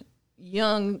my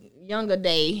younger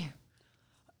day.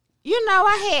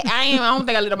 I don't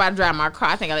think I let nobody drive my car.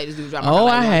 I think I let this dude drive my car. Oh,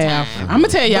 I have. I'm gonna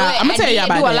tell y'all. I'm gonna tell y'all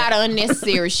about that. I do a lot of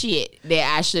unnecessary shit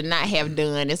that I should not have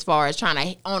done as far as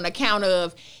trying to, on account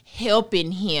of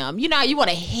helping him. You want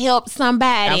to help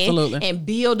somebody. Absolutely. And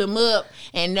build them up.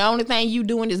 And the only thing you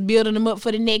doing is building them up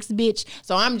for the next bitch.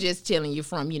 So I'm just telling you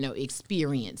from,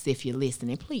 experience, if you're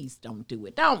listening, please don't do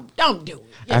it. Don't do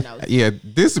it. Yeah,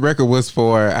 this record was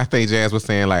for, I think Jazz was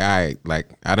saying I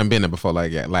done been there before,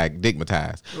 like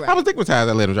digmatized. Right. I was digmatized.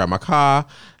 I let him drive my car.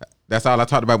 That's all I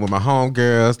talked about with my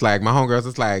homegirls. Like, my homegirls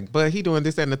is like, but he doing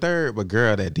this and the third. But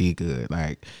girl, that D good.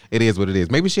 Like, it is what it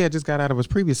is. Maybe she had just got out of his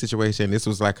previous situation. This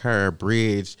was like her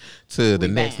bridge to the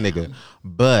next nigga.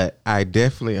 But I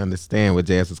definitely understand where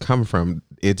Jazz is coming from.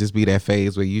 It just be that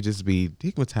phase where you just be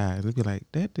digmatized and be like,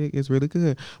 that dick is really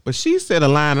good. But she said a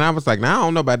line and I was like, I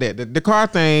don't know about that. The car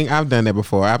thing, I've done that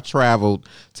before. I've traveled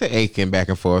to Aiken back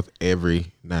and forth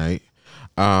every night.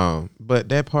 But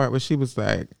that part where she was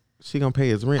like, she gonna pay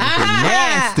his rent if it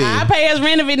nasty. I pay his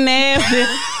rent if it nasty.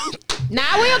 Now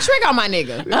I will trick on my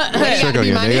nigga. Trick on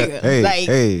your nigga.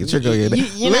 Hey, trick on your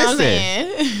nigga. You know what I'm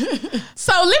saying?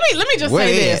 So let me just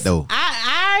say this. Though?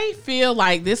 I I feel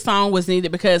like this song was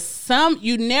needed because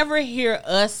you never hear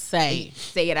us say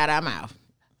it out our mouth.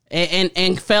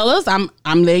 And fellas, I'm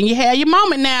letting you have your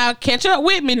moment now. Catch up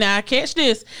with me now. Catch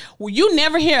this. Well, you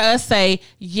never hear us say,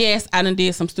 yes, I done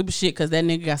did some stupid shit because that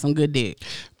nigga got some good dick.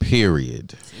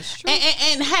 Period.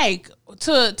 And hey,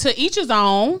 to each his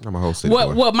own. I'm a whole city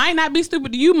boy. What might not be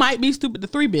stupid to you might be stupid to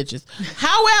 3 bitches.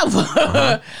 However,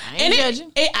 I ain't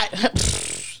judging.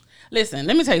 Listen,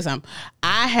 let me tell you something.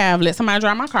 I have let somebody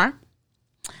drive my car.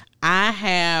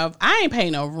 I ain't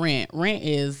paying no rent. Rent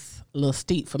is a little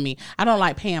steep for me. I don't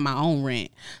like paying my own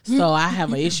rent, so I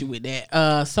have an issue with that.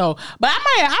 But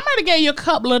I might have gave you a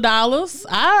couple of dollars.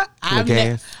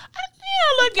 Gas.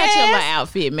 Look Got your little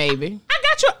outfit, maybe.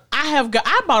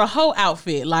 I bought a whole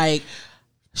outfit, like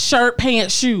shirt,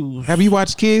 pants, shoes. Have you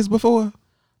watched Kids before?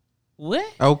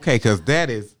 What? Okay, because that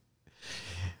is.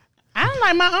 I don't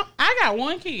like my own. I got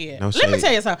one kid. No Let shade. me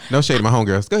tell you something. No shade to my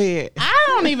homegirls. Go ahead. I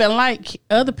don't even like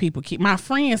other people, my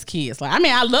friends' kids. Like, I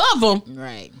mean, I love them.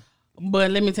 Right.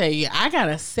 But let me tell you, I got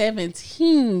a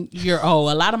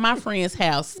 17-year-old. A lot of my friends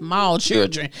have small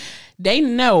children. They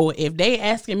know if they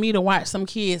asking me to watch some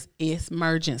kids, it's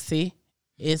emergency.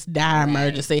 It's dire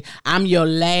emergency. I'm your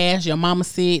last. Your mama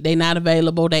sick. They not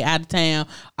available. They out of town.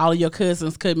 All of your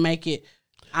cousins couldn't make it.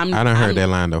 I done heard that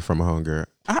line though from a homegirl.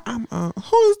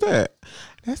 Who is that?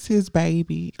 That's his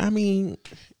baby. I mean,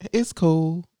 it's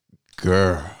cool.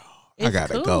 Girl. I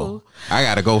gotta go. I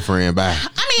gotta go, friend. Bye.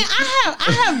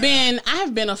 I mean, I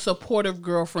have been a supportive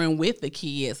girlfriend with the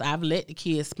kids. I've let the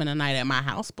kids spend a night at my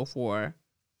house before.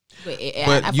 But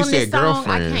you said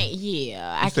girlfriend.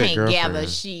 I can't gather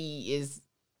she is.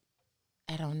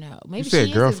 I don't know. Maybe you said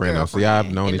she girlfriend though, so y'all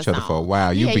have known each other for a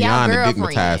while. You beyond the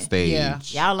digmatized stage. Yeah.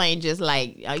 Y'all ain't just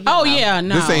like. No.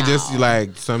 This ain't just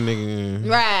like some nigga.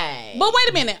 Right. But wait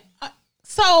a minute. I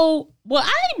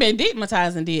ain't been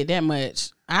digmatized and did that much.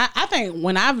 I think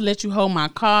when I've let you hold my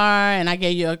car and I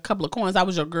gave you a couple of coins, I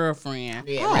was your girlfriend.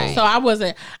 Yeah, right. So I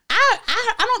wasn't. I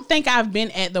don't think I've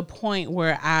been at the point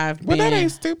where I've been. Well, that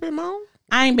ain't stupid, Mom.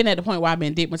 I ain't been at the point where I've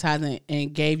been digmatizing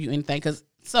and gave you anything.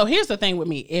 So here's the thing with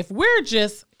me: if we're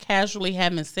just casually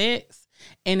having sex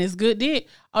and it's good dick,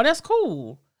 that's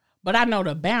cool. But I know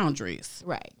the boundaries.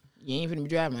 Right. You ain't finna be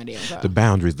driving my damn car. The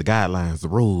boundaries, the guidelines, the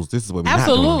rules. This is what we're not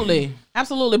doing.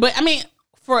 Absolutely. But I mean,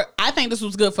 I think this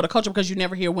was good for the culture because you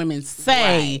never hear women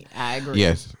say, right. I agree.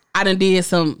 Yes. I done did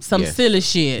some silly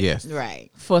shit. Yes. Right.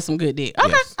 For some good dick. Okay.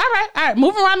 Yes. All right.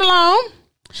 Moving right along.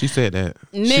 She said that.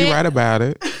 Next. She right about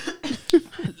it.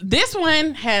 This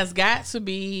one has got to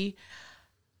be.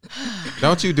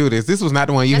 Don't you do this. This was not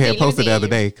the one you had posted the other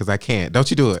day because I can't. Don't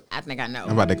you do it. I think I know.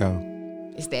 I'm about to go.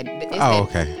 It's that.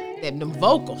 Okay. Them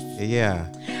vocals.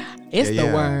 Yeah. It's the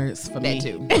words for me. That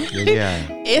too. Yeah.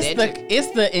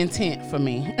 It's the intent for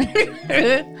me.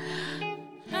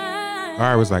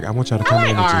 Ari was like, I want y'all to come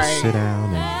in and just sit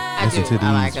down and listen to these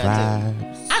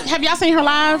vibes. Have y'all seen her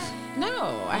live?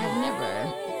 No, I have never.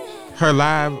 Her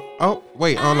live? Oh,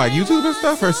 wait, on like YouTube and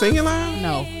stuff? Her singing live?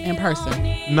 No, in person.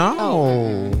 No.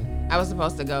 Oh. I was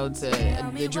supposed to go to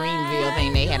the Dreamville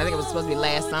thing they had. I think it was supposed to be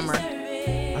last summer.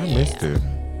 I missed it.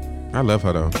 I love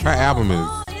her though. Her album is.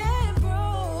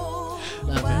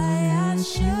 Love it.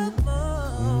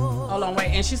 Hold on, wait.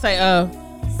 And she say,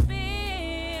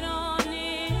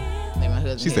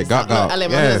 She said, "Gawk, gawk." I let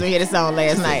my husband hear the song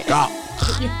last night. Gawk.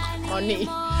 Monique.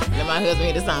 Let my husband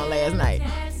hear the song last night.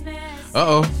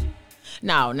 Uh-oh.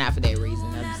 No, not for that reason.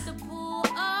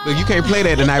 Look, you can't play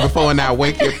that the night before and now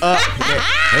wake him up.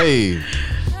 Hey.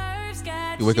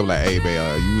 You wake up like, hey,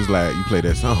 babe, you was like, you play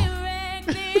that song.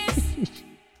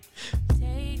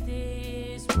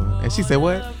 And she said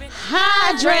what?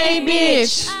 hydrate,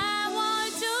 bitch.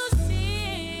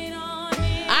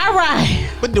 All right.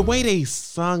 But the way they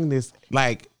sung this,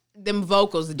 like, them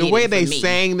vocals did the way they me.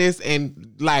 sang this,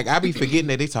 and like I be forgetting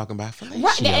that they talking about fellatio,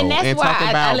 right, and that's why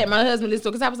about, I let my husband listen to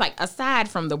it, because I was like, aside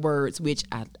from the words, which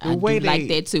I do like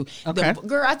that too. Okay.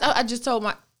 Girl, I just told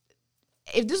my,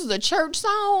 if this was a church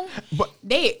song, but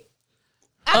they.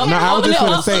 I was just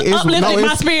gonna say it's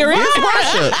my spirit. It's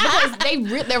worship.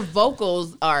 Because their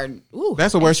vocals are. Ooh,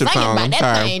 that's a worship song. I'm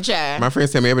sorry. My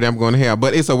friends tell me every day I'm going to hell,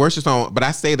 but it's a worship song. But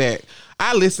I say that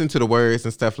I listen to the words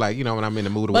and stuff, like, you know, when I'm in the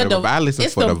mood or whatever. But I listen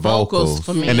for the vocals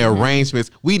for me. And the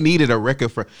arrangements. We needed a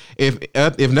record for if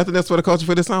nothing else for the culture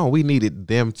for this song. We needed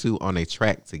them two on a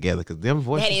track together, because them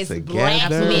voices that is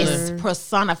together. blackness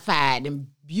personified. Them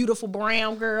beautiful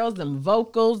brown girls, them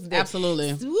vocals.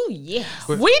 Absolutely. Ooh, yes.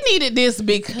 We needed this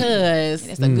because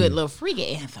it's a good little freaky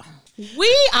anthem.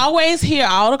 we always hear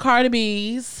all the Cardi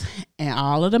B's and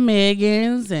all of the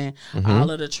Megans and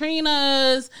all of the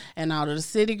Trinas and all of the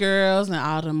City Girls and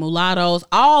all the mulattoes,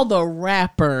 all the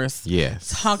rappers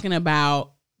talking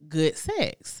about good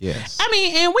sex. Yes. I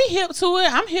mean, and we hip to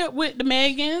it. I'm hip with the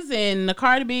Megans and the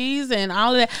Cardi B's and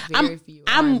all of that. Very few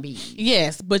R&B's.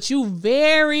 Yes, but you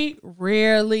very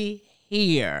rarely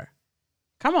hear.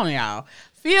 Come on, y'all.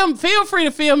 Feel free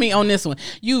to feel me on this one.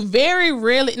 You very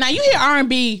rarely now you hear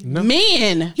R&B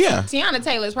men. Yeah. Tiana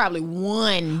Taylor is probably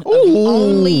one of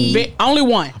the only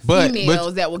one.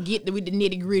 females that will get with the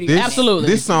nitty gritty. Absolutely.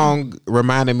 This song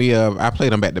reminded me of, I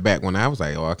played them back to back when I was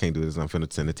like, oh, I can't do this. I'm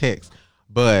finna send a text.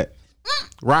 But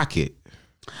Rocket.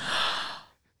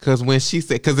 Because when she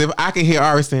said, because if I can hear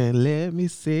Ari saying, let me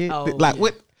sit.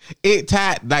 What? It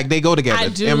tied, like they go together. I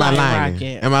do Am like I lying?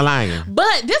 Rocket. Am I lying?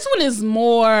 But this one is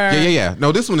more. Yeah.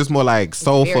 No, this one is more like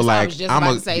soulful. Like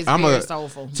very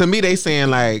soulful. To me, they saying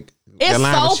like it's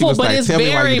soulful, but it's tell very.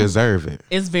 me why you deserve it.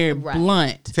 It's very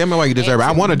blunt. Tell me why you deserve it.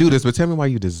 I want to do this, but tell me why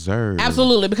you deserve it.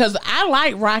 Absolutely, because I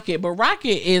like Rocket, but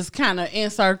Rocket is kind of in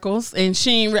circles, and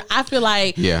I feel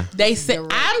like they say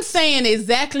I'm saying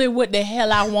exactly what the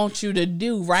hell I want you to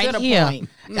do right here.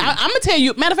 I'm gonna tell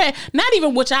you. Matter of fact, not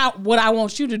even what I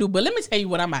want you to do, but let me tell you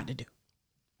what I'm about to do.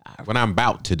 What I'm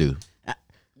about to do.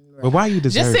 But why you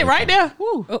deserve it? Just sit right there.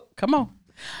 Woo. Oh, come on.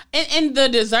 And the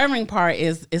deserving part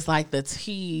is like the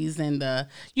tease and the,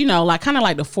 like kind of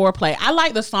like the foreplay. I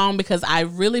like the song because I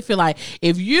really feel like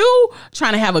if you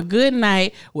trying to have a good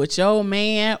night with your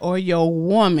man or your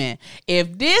woman,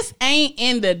 if this ain't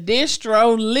in the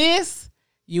distro list,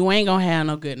 you ain't gonna have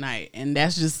no good night. And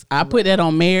that's just, I put that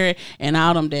on Mary and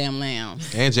all them damn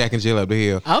lambs. And Jack and Jill up the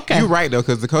hill. Okay. You're right though,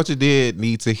 because the culture did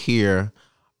need to hear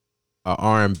a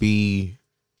R&B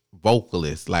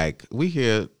vocalist. Like we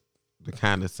hear the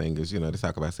kind of singers, they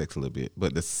talk about sex a little bit,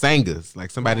 but the singers, like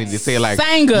somebody need to say like,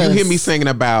 singers. You hear me singing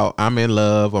about I'm in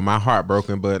love or my heart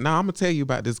broken, but no, I'm gonna tell you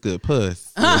about this good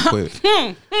puss real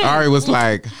quick. Ari was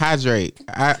like, hydrate.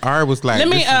 Ari was like,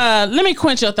 let me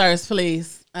quench your thirst,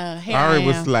 please. Ari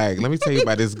was like, let me tell you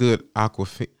about this good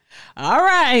aquafit. All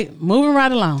right, moving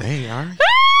right along. Dang, Ari.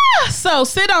 So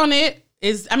sit on it.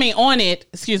 Was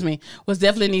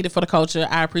definitely needed for the culture.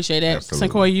 I appreciate that.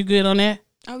 Sequoia, you good on that?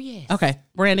 Oh, yes. Okay.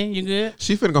 Brandon, you good?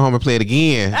 She finna go home and play it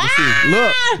again.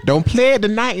 Look, don't play it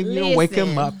tonight and you don't wake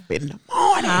him up in the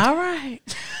morning. All right.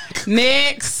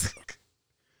 Next.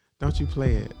 Don't you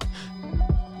play it.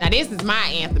 Now, this is my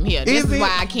anthem here. This is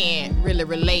why I can't really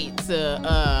relate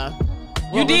to...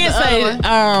 You did say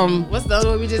what's the other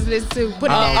one we just listened to?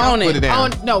 Put it down. Put it down.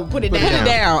 Put it down. Put it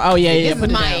down. Oh, yeah. This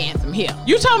is my anthem here.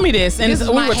 You told me this, and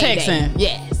we were texting.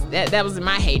 Yes. That was in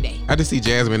my heyday. I just see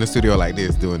Jasmine in the studio like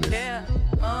this doing this.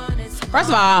 First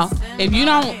of all, if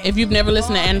you've never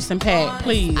listened to Anderson .Paak,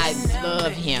 please. I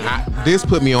love him. This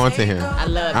put me on to him. I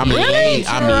love him. I'm late.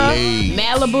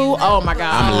 Malibu. Oh my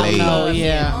God. I'm late. Oh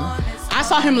yeah. I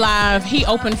saw him live. He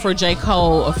opened for J.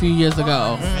 Cole a few years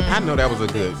ago. I know that was a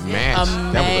good match.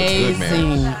 Amazing. That was a good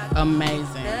match.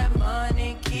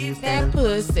 Amazing. Keep that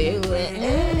pussy wet.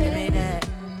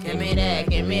 Give me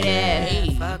that.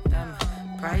 Hey.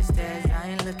 Price tags, I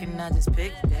ain't looking, I just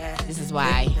pick that. This is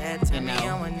why,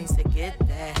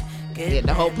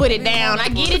 the whole put it down. I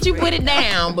get it, you put it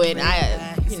down, but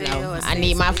I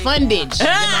need my fundage.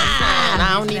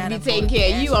 I don't need to be taking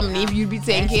care of you. I'm gonna need you to be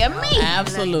taking care of me.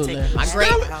 Absolutely. My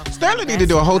great. Sterling need to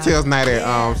do a hotels night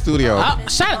at studio.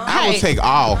 I will take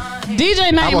off.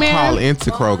 DJ Nightmare. I will call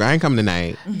into Kroger. I ain't coming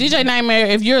tonight. DJ Nightmare,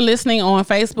 if you're listening on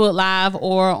Facebook Live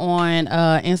or on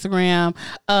Instagram,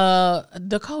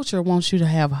 the culture wants you to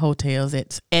have hotels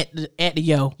at the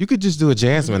Yo. You could just do a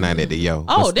Jasmine night at the Yo.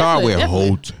 Oh, start with definitely.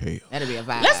 hotel. That'll be a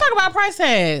vibe. Let's talk about price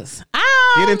tags.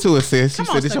 Get into it, sis. You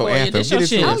said this your anthem. This your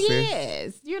Get into shit. it, Oh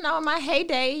sis. yes, my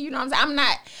heyday. You know what I'm saying?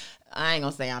 I ain't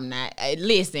gonna say I'm not.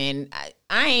 Listen,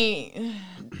 I ain't.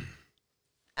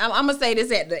 I'm gonna say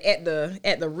this at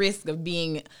the risk of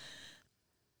being,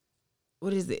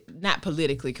 what is it? Not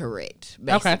politically correct,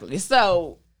 basically. Okay.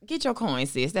 So get your coin,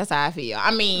 sis. That's how I feel.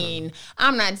 I mean,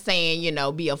 I'm not saying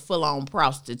be a full on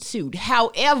prostitute.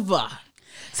 However.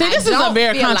 See, this is a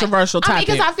very controversial topic.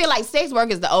 Because I feel like sex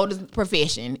work is the oldest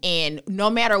profession, and no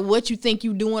matter what you think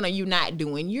you're doing or you're not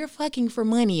doing, you're fucking for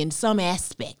money in some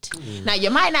aspect. Now, you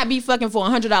might not be fucking for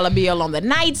 $100 bill on the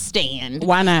nightstand.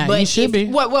 Why not? But you should be.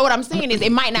 What I'm saying is,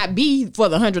 it might not be for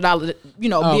the $100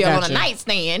 bill on a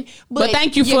nightstand. But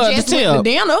thank you for the tip. The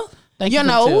dinner. Thank you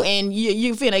for and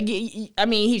you finna get. I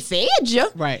mean, he said you.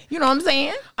 Right. You know what I'm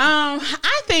saying?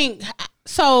 I think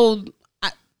so.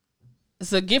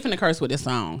 It's a gift and a curse with this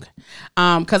song.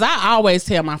 Because I always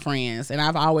tell my friends, and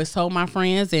I've always told my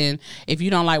friends, and if you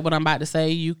don't like what I'm about to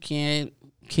say, you can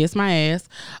kiss my ass.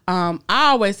 I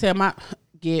always tell my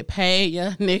get paid,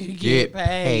 yeah, nigga, get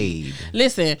paid.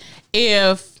 Listen,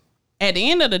 if at the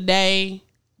end of the day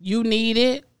you need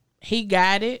it, he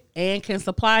got it and can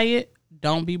supply it,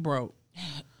 don't be broke.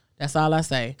 That's all I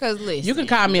say. Cause listen, you can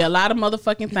call me a lot of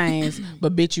motherfucking things,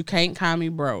 but bitch, you can't call me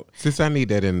broke. Since I need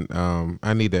that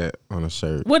I need that on a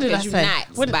shirt. What did I you say?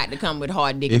 not about to come with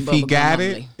hard dick. If and he bubble got gum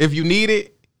it, only. if you need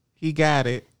it, he got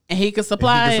it. And he can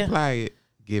supply it.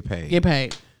 Get paid. Get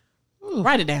paid.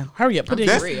 Write it down. Hurry up. Put it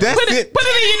That's in. it. Put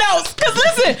it in your notes. Cause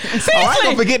listen, seriously, I ain't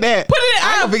gonna forget that. Put it in.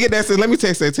 I ain't gonna forget that. So let me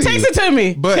text that to you. Text it to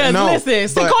me. But Cause no, listen,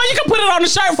 Sequoia, you can put it on the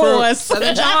shirt for us.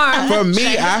 Southern Charm. For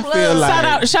me, I feel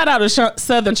like Shout out to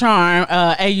Southern Charm,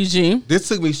 AUG. this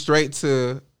took me straight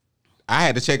to. I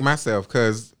had to check myself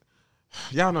because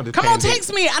y'all know the Come on,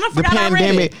 text me. I don't the forgot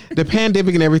pandemic, already. the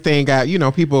pandemic and everything got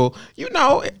people.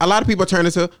 A lot of people turn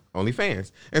into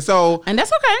OnlyFans, and so And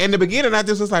that's okay. in the beginning, I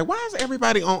just was like, why is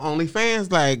everybody on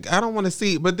OnlyFans? Like, I don't want to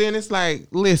see it. But then it's like,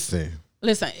 listen,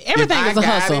 Everything is a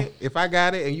hustle. If I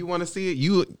got it and you want to see it,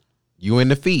 you in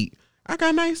the feet. I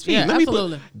got nice feet. Yeah,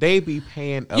 absolutely. They be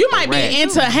paying up You the might rack. be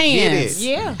into hands.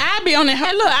 Yeah. I be on it.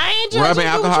 Hey, look, I ain't judging Rubbing you.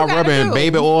 alcohol, What you rubbing gotta do?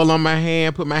 baby oil on my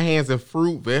hand, put my hands in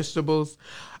fruit, vegetables,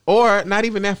 or not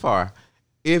even that far.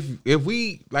 If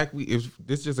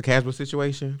this is just a casual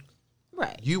situation,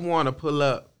 Right. you want to pull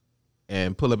up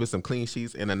in some clean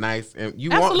sheets and a nice, and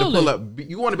you Absolutely. want to pull up.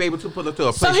 You want to be able to pull up to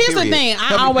a place. So here's the thing.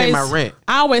 Help me pay my rent.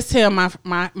 I always tell my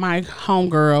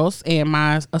homegirls and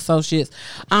my associates,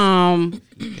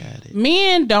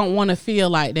 men don't want to feel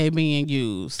like they being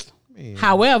used.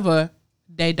 However,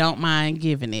 they don't mind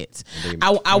giving it.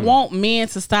 I want men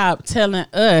to stop telling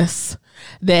us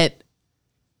that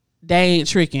they ain't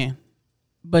tricking,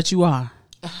 but you are.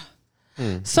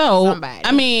 So, Somebody.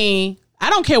 I mean, I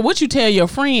don't care what you tell your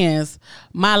friends.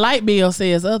 My light bill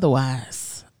says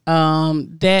otherwise.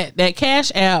 That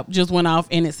Cash App just went off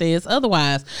and it says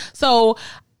otherwise. So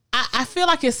I feel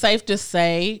like it's safe to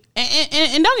say,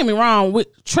 and don't get me wrong,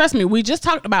 trust me, we just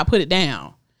talked about put it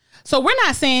down. So we're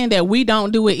not saying that we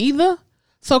don't do it either.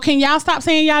 So can y'all stop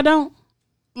saying y'all don't?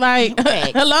 Like,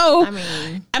 hello.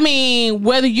 I mean,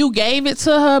 whether you gave it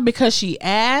to her because she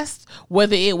asked,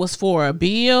 whether it was for a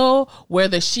bill,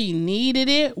 whether she needed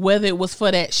it, whether it was for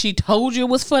that, she told you it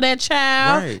was for that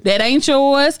child, Right. that ain't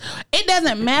yours. It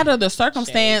doesn't matter the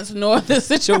circumstance nor the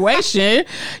situation.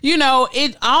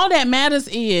 All that matters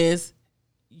is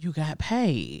you got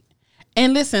paid.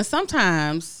 And listen,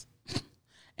 sometimes,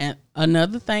 and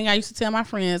another thing I used to tell my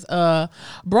friends,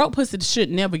 broke pussy should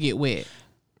never get wet.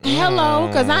 Hello,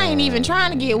 because I ain't even trying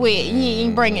to get wet. You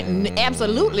ain't bringing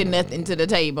absolutely nothing to the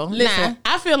table. Listen, Nah.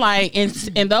 I feel like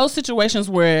in those situations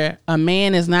where a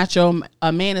man is not your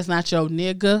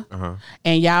nigga,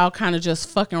 and y'all kind of just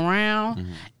fucking around,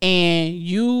 and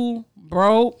you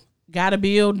broke, got a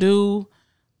bill due,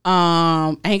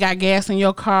 ain't got gas in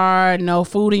your car, no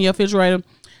food in your refrigerator.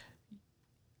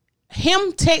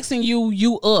 Him texting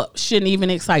you up shouldn't even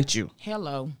excite you.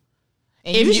 Hello.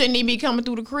 And you shouldn't even be coming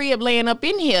through the crib laying up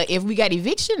in here if we got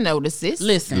eviction notices.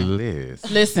 Listen.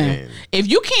 Listen. If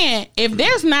you can't, if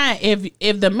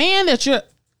the man that you're,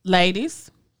 ladies,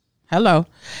 hello,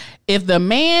 if the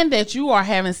man that you are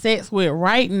having sex with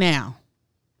right now,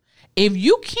 if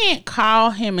you can't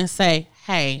call him and say,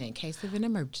 hey, In case of an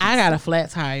emergency. I got a flat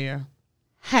tire.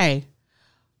 Hey,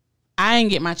 I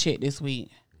didn't get my check this week.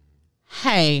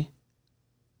 Hey,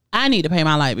 I need to pay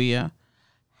my light bill.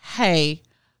 Hey,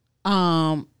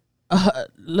 Lil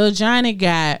Johnny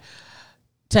got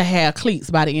to have cleats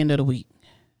by the end of the week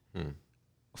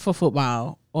for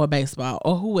football or baseball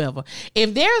or whoever.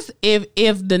 If the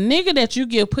nigga that you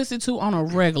give pussy to on a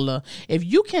regular, if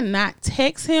you cannot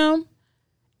text him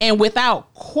and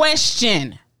without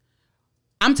question,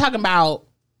 I'm talking about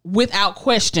without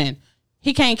question,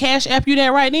 he can't Cash App you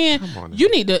that right then. You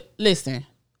need to listen.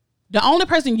 The only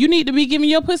person you need to be giving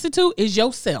your pussy to is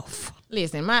yourself.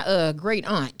 Listen, my great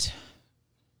aunt,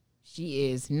 she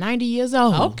is 90 years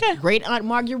old. Okay. Great aunt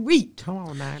Marguerite. Come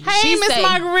on now. Hey, She Miss say-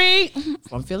 Marguerite.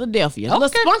 From Philadelphia. Okay. A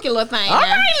little spunky little thing. All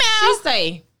right now. She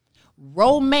say,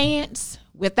 romance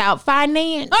without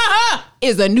finance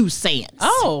is a nuisance.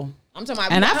 Oh. I'm talking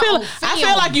about And I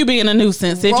feel like you being a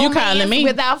nuisance if you calling me.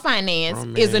 without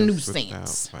finance is a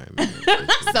nuisance.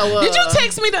 So Did you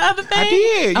text me the other thing? I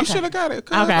did. You Okay. should have got it.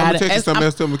 Okay, I'm gonna text you something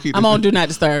else to me. I'm on Do Not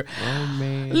Disturb. Oh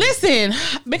man. Listen,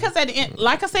 because at the end,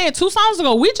 like I said 2 songs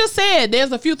ago, we just said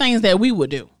there's a few things that we would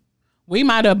do. We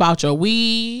might have bought your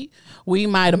weed. We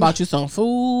might have bought you some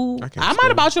food. I might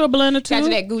have bought you a blender too. Got you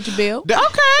that Gucci bill. Okay,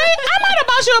 I might have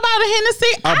bought you about a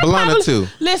Hennessy. A blunt or two.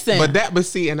 Listen. But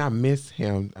see, and I miss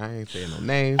him. I ain't saying no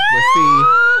names, but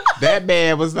see, that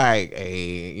man was like,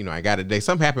 hey, you know, I got a day.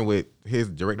 Something happened with his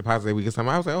direct deposit that week or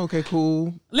something. I was like, okay,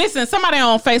 cool. Listen, somebody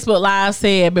on Facebook Live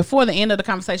said before the end of the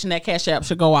conversation that Cash App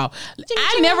should go out.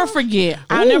 I'll never forget.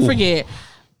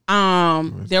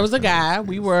 There was a guy.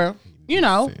 We were, you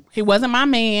know, he wasn't my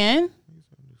man.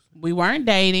 We weren't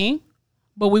dating,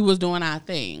 but we was doing our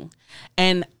thing.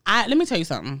 And let me tell you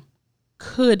something.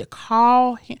 Could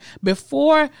call him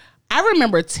before. I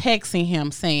remember texting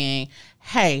him saying,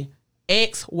 hey,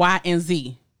 X, Y, and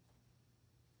Z.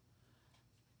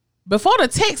 Before the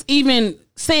text even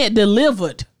said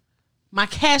delivered, my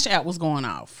Cash App was going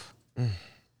off.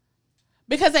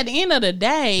 Because at the end of the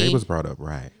day, They was brought up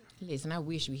right. Listen, I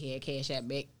wish we had Cash App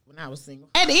back when I was single.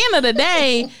 at the end of the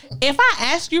day, if I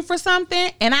ask you for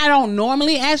something and I don't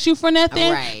normally ask you for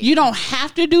nothing, Right. you don't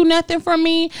have to do nothing for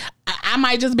me. I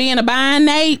might just be in a bind,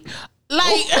 Nate.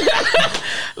 Like,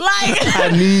 I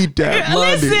need that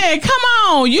money. listen, come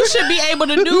on. You should be able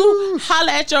to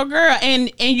holler at your girl,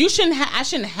 and you shouldn't. I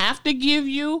shouldn't have to give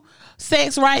you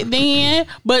sex right then,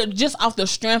 but just off the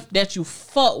strength that you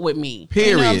fuck with me. Period.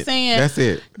 You know what I'm saying? That's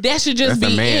it. That should just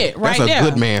That's be a man. it, right That's a there.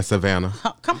 good man, Savannah.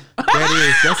 Come.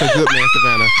 That's a good man,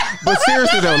 Savannah. But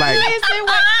seriously though, like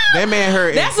that man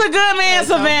heard. That's a good man,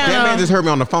 Savannah. That man just heard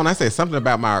me on the phone. I said something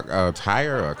about my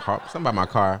tire or car, something about my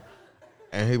car,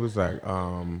 and he was like,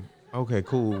 okay,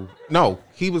 cool. No,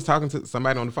 he was talking to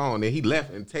somebody on the phone. Then he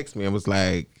left and texted me and was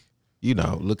like, you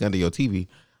know, look under your TV.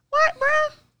 What, bro?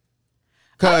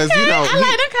 Because you know, I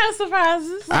like that kind of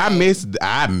surprises.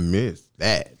 I missed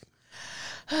that.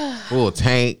 Full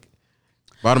tank.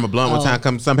 Bought him a blunt one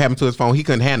time. Something happened to his phone. He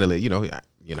couldn't handle it. You know, I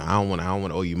don't want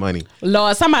to owe you money.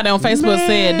 Lord, somebody on Facebook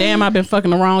said, "Damn, I've been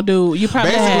fucking the wrong dude." You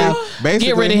probably have. Basically,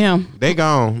 Get rid of him. They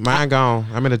gone. Mine gone.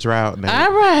 I'm in a drought now.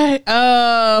 All right.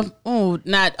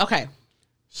 Not okay.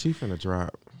 She finna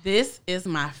drop. This is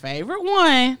my favorite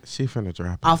one She finna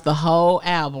drop it. off the whole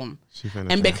album. She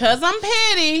finna And drop because I'm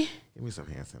petty, Give me some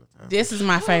hand sanitizer. this is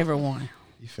my favorite one.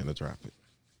 You finna drop it.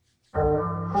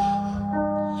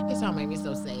 This all make me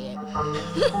so sad.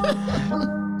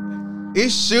 It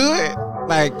should.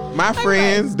 Like, my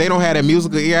friends, they don't have that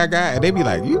musical ear I got. And they be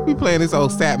like, you be playing this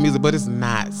old sap music, but it's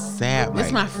not sap. This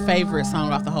is Like, my favorite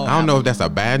song off the whole I don't album. know if that's a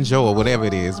banjo or whatever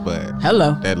it is, but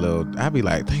Hello. that little, I be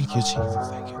like, thank you, Jesus.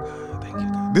 Thank you, God. Thank you,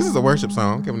 God. This is a worship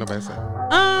song. Don't care what nobody say.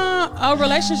 A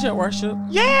relationship worship.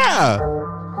 Yeah.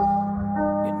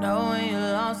 You know when you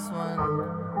lost one,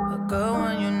 a good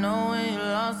one, you know when you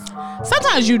lost one.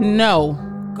 Sometimes you know.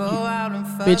 Go out and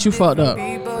fuck Bitch, you fucked up.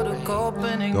 people to cope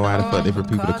and Go out and fuck different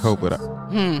people to cope with it.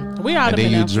 We all And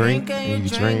then you been there. drink and you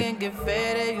drink. and get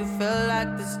fed and you feel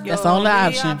like this That's the only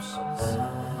option.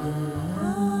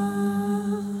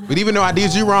 But even though I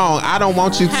did you wrong, I don't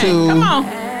want you Hey, to. come on.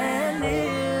 And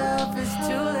if it's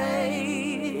too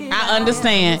late, I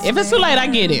understand. If it's too late, I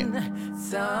get it.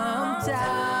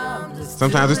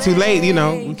 Sometimes it's too late, you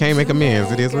know. We can't make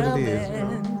amends. It is what it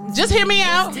is. Just hear me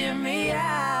out hear me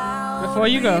out before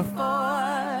you go.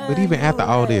 But even after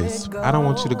all this, I don't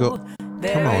want you to go.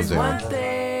 Come on,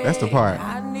 Jay. That's the part.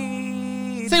 I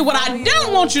need. See, what I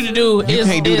don't want you to do You is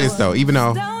can't do this though, even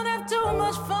though Don't have too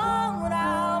much fun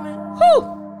without me.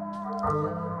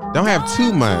 Whew. don't have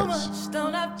too much.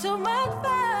 Don't have too much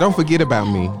fun. Don't forget about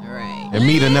me Right. and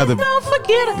meet another Don't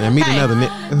forget it. and meet Hey, another.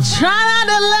 Try not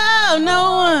to love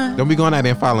no one. Don't be going out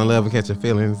there and falling in love and catching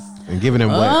feelings and giving them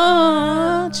what.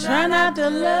 Oh, try not to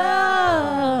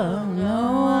love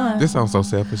no one. This sounds so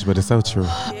selfish, but it's so true.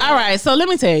 All right, so let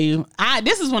me tell you.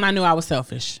 This is when I knew I was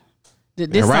selfish. This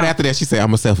And right song. after that, she said,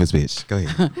 "I'm a selfish bitch." Go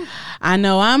ahead. I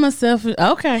know I'm a selfish.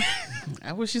 Okay,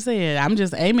 that's what she said. I'm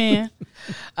just amen.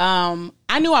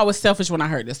 I knew I was selfish when I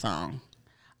heard this song.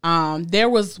 There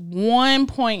was one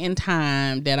point in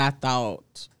time that I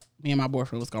thought me and my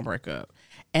boyfriend was gonna break up,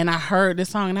 and I heard this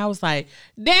song and I was like,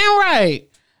 "Damn right."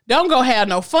 Don't go have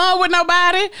no fun with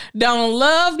nobody. Don't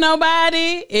love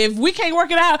nobody. If we can't work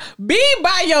it out, be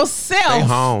by yourself. Stay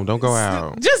home. Don't go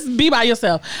out. Just be by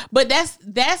yourself. But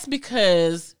that's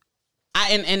because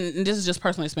and this is just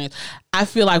personal experience. I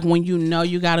feel like when you know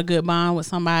you got a good bond with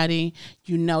somebody,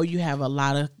 you know you have a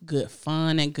lot of good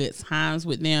fun and good times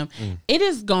with them. It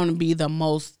is going to be the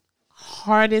most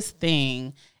hardest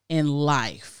thing in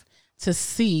life to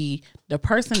see the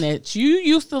person that you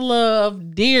used to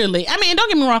love dearly. I mean, don't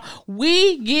get me wrong,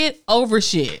 we get over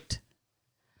shit.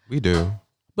 We do.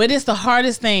 But it's the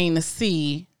hardest thing to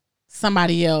see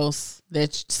somebody else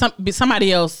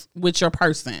somebody else with your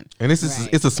person. And this is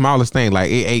it's the smallest thing. Like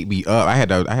it ate me up. I had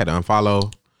to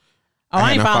unfollow. Oh, I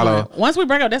had ain't to following. unfollow. Once we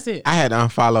break up, that's it. I had to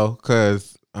unfollow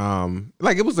because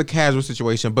like it was a casual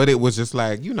situation, but it was just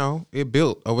like, you know, it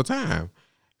built over time.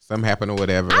 Something happened or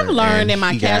whatever. I've learned and in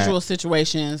my he got- casual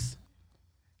situations,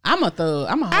 I'm a thug.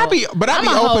 I'm a I be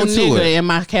whole open to nigga it. in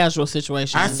my casual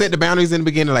situations. I set the boundaries in the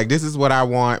beginning, like this is what I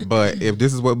want, but if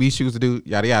this is what we choose to do,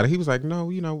 yada yada. He was like,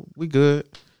 no, you know, we good.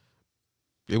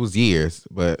 It was years,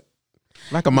 but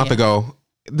like a month ago,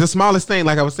 the smallest thing,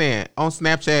 like I was saying, on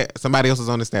Snapchat, somebody else was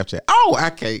on the Snapchat. Oh, I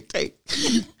can't take.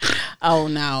 Oh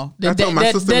no! I told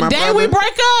my sister, the my day brother, we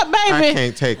break up, baby. I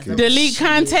can't take it. Delete Look,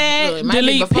 contact, it might be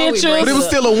delete before we pictures. break But it was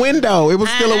still a window. It was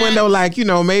still a window, like, you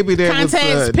know, maybe there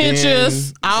Contacts, was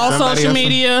pictures, all somebody social else-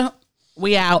 media.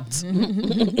 We out.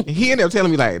 He ended up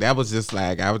telling me like that was just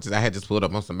like I had just pulled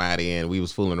up on somebody and we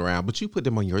was fooling around, but you put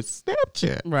them on your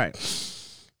Snapchat. Right.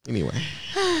 Anyway,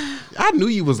 I knew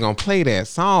you was gonna play that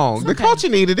song. The culture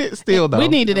needed it still though. We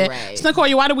needed it. Right.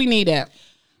 Snokoya, why do we need that?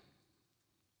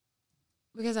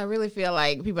 Because I really feel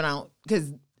like people don't,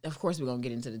 because of course we're going to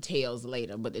get into the tales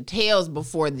later, but the tales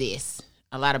before this,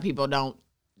 a lot of people don't,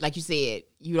 like you said,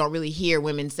 you don't really hear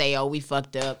women say, oh, we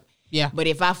fucked up. Yeah. But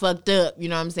if I fucked up, you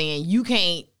know what I'm saying, you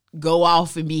can't go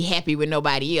off and be happy with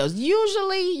nobody else.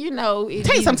 Usually, you know, it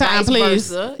Take be some time, vice please.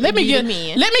 versa. Let me It be get the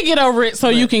men. let me get over it so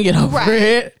you can get over Right.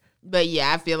 it. But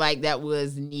yeah, I feel like that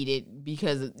was needed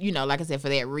because, you know, like I said, for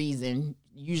that reason,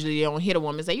 usually they don't hit a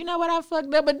woman and say, you know what, I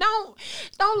fucked up, but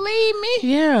don't leave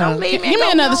me. Yeah. Don't leave me. Give me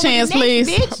Go another on with the chance, next please.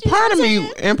 bitch. You know Part what of I'm me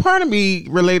saying? and part of me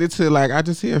related to like I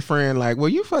just hear a friend like, well,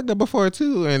 you fucked up before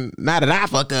too, and now that I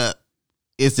fuck up,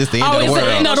 it's just the end Oh, of the it's world.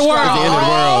 the end of the world. It's the end of the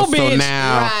Oh, world. So bitch.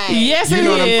 now Right. Yes, You it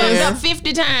know what I'm is. saying? Fucked up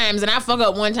 50 times and I fuck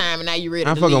up one time and now you ready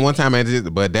I to fuck up leave. one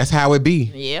time, but that's how it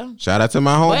be. Yeah. Shout out to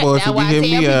my But homeboys that's who be why I tell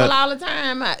hitting me people up. all the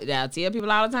time. I tell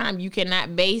people all the time, you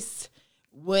cannot base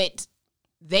what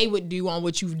they would do on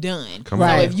what you've done. Come So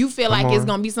on. if you feel Come like it's on.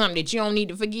 gonna be something that you don't need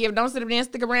to forgive, don't sit up there and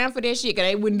stick around for that shit because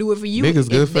they wouldn't do it for you. Niggas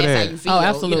good if for that's that. How you feel, Oh,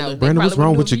 absolutely. You know, they Brandon, what's probably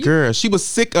wrong wouldn't with do your it for girl? She was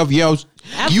sick of yo.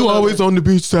 Absolutely. You always on the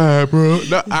beach side, bro.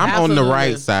 No, I'm on the Absolutely.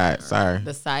 right side. Sorry. you.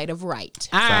 The side of right.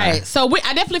 All right. So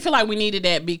I definitely feel like we needed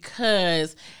that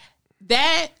because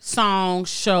that song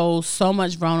shows so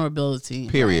much vulnerability.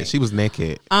 Period. She was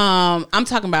naked. I'm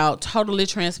talking about totally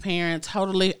transparent,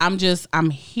 totally. I'm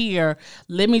here.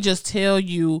 Let me just tell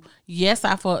you, yes,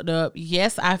 I fucked up.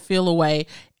 Yes, I feel away.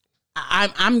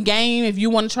 I'm game if you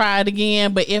want to try it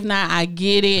again, but if not, I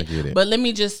get it. get it. But let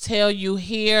me just tell you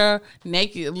here,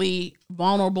 nakedly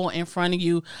vulnerable in front of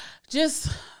you, just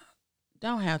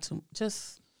don't have to.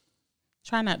 Just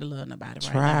try not to love nobody right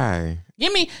now. Try.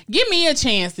 Give me a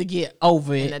chance to get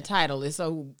over And it. the title is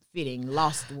so fitting,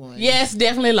 Lost One. Yes,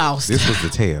 definitely lost. This was the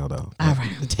tail though. All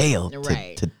right. The tail.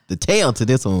 Right. The tail to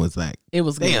this one was like, It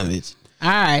was damn good. bitch. All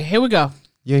right, here we go.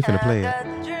 You ain't finna play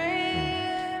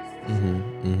it.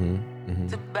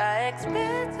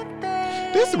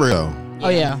 This real. Oh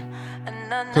yeah.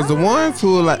 Cause the ones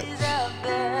who are like,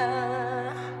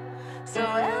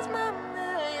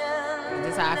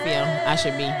 That's how I feel I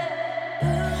should be.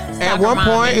 at Soccer one mom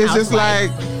point, and it's just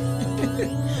housewife.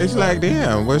 like, it's like,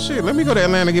 damn, well shit, let me go to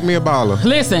Atlanta and get me a baller.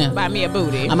 Listen, Buy me a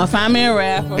booty. I'm gonna find me a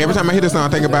rapper. Every time I hear this song, I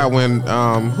think about when,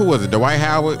 who was it, Dwight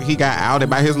Howard? He got outed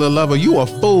by his little lover. You a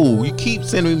fool. You keep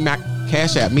sending me my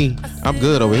cash at me. I'm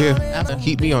good over here.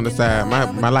 Keep me on the side.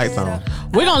 My lights on.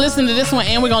 We're gonna listen to this one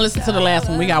and we're gonna listen to the last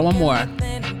one. We got one more.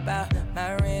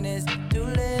 My rent is due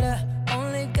later.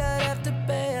 Only God have to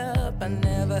pay up. I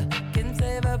never can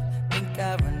save up. Think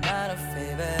I run out of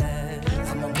favors.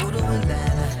 I'ma move to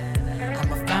Atlanta.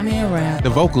 I'ma find me a rap. The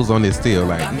vocals on this still,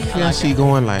 like, you feel like she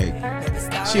going like,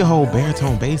 she a whole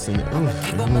baritone bass in it.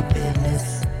 Oof.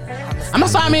 I'm gonna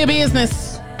start me a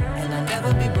business.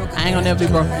 I ain't gonna never be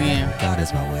broke again. God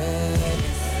is my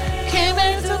way. Came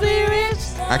back to be rich.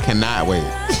 I cannot wait.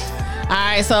 All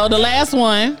right, so the last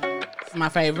one is my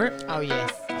favorite. Oh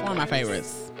yes. It's one of my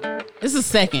favorites. This is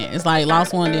second. It's like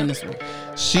Lost One, then this one.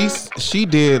 She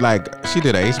did an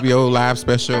HBO live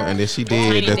special, and then she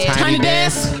did the Tiny Tiny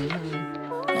Desk.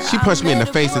 Desk. She punched me in the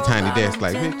face at Tiny Desk,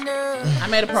 like, bitch. I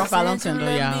made a profile on Tinder,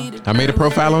 y'all. I made a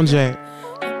profile on Jack.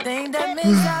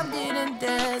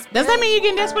 Does that mean you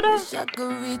getting desperate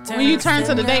though? When you turn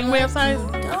to the dating websites?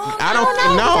 I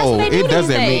don't know, know. but that's what they do It doesn't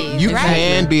these mean days, you right?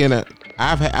 can be in a.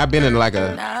 I've been in like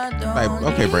a. Like,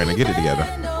 okay, Brandon, get it together.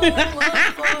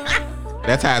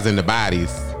 That ties into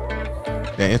bodies.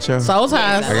 That intro. Soul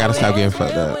ties. I gotta stop getting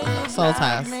fucked up. Soul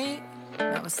ties.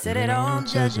 I was sitting home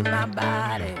judging my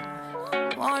body.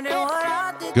 Wondering what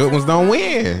I did. Good ones don't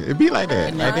win. It be like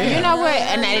that. Like that. You know what?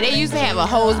 And they used to have a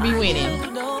hoes be winning.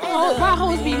 Why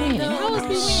hoes be winning? Hoes be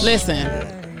winning.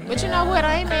 Listen, But you know what?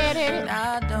 I ain't mad at it.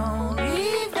 I don't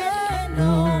even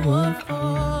know what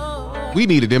for. We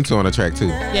needed them two on the track too.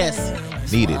 yes.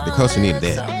 Needed. The culture needed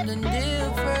that. Something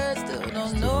different, still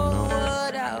don't know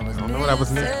what I was I don't know what I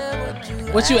was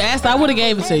needing. What you asked, I would have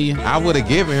gave it to you. I would have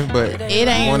given, but It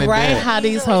ain't wanted right that. how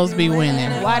these hoes be winning.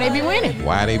 Why they be winning?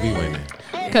 Why they be winning?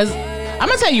 Because I'm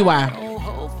going to tell you why.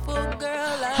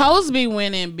 Hoes be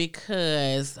winning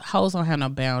because hoes don't have no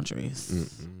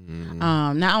boundaries.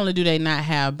 Not only do they not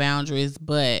have boundaries,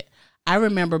 but I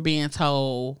remember being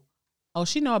told, oh,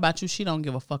 she know about you. She don't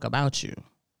give a fuck about you.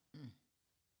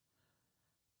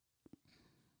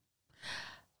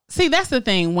 See, that's the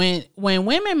thing. When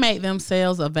women make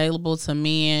themselves available to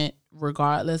men,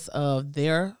 regardless of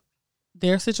their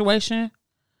situation,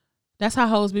 that's how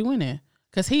hoes be winning.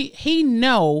 Cause he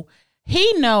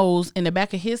knows in the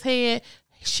back of his head,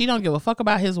 she don't give a fuck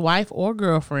about his wife or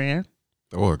girlfriend,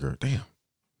 Or girl, damn.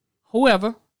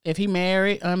 whoever. If he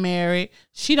married, unmarried,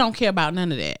 she don't care about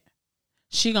none of that.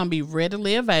 She gonna be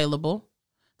readily available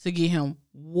to give him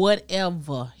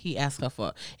whatever he asks her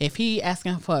for. If he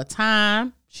asking for a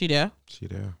time, she there. She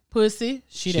there. Pussy,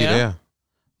 she She there. there.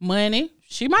 Money,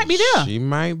 she might be there. She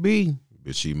might be,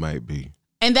 but she might be.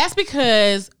 And that's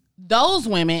because those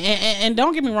women, and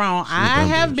don't get me wrong, I done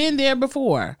have this. been there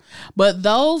before, but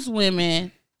those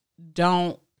women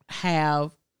don't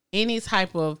have any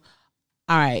type of,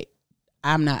 all right,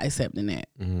 I'm not accepting that.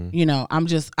 You know,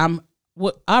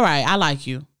 all right, I like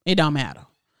you. It don't matter.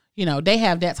 You know, they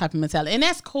have that type of mentality. And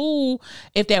that's cool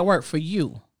if that worked for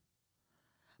you.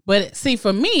 But see,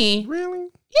 for me, Really?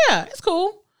 yeah, it's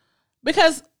cool.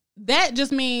 Because that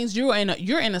just means you're in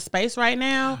a space right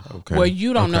now Okay. where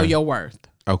you don't know Okay. your worth.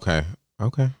 Okay.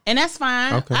 And that's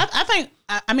fine. Okay. I think,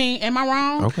 I mean, am I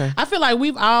wrong? Okay. I feel like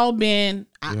we've all been,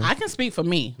 I can speak for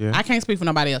me. Yeah. I can't speak for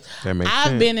nobody else. That makes I've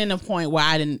sense. been in a point where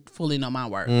I didn't fully know my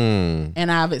worth.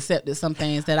 And I've accepted some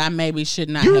things that I maybe should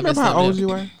not You have remember accepted. how old you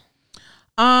were?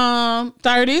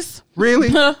 30s. Really?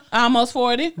 Almost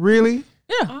 40. Really?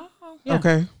 Yeah. Yeah.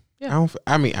 Okay. Yeah.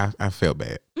 I felt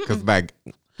bad because like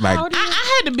How old are you?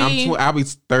 I had to be. I'll be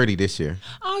 30 this year.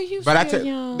 Oh, you But feel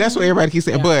young. that's what everybody keeps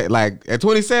saying. But like at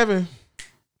 27,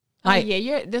 Like- yeah,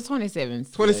 you're the 27.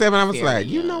 27, I was like,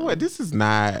 you know what? This is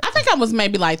not. I think I was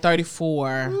maybe like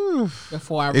 34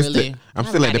 before I It's really. I'm I've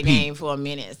still been at out the the game peak. for a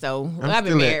minute, so I've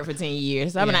been still at- married for 10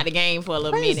 years. So I've been out the game for a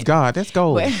little Praise minute. God, that's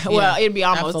gold. Well, it'd be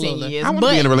almost Absolutely. 10 years. I want to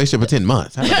but be in a relationship for 10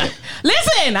 months. How about that?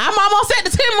 Listen, I'm almost at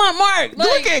the 10-month mark.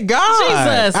 Look at God.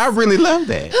 Jesus. I really love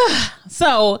that.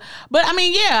 So, but I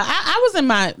mean, yeah, I was in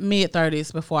my mid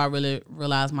 30s before I really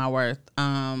realized my worth.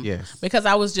 Yes. Because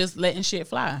I was just letting shit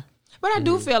fly. But I Mm-hmm.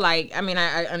 do feel like, I mean,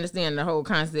 I understand the whole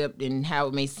concept and how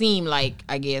it may seem like,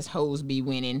 I guess, hoes be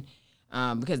winning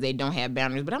because they don't have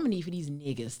boundaries. But I'm going to need for these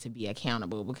niggas to be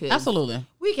accountable because Absolutely.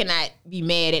 we cannot be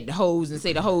mad at the hoes and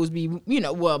say the hoes be,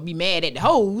 be mad at the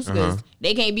hoes because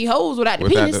they can't be hoes without the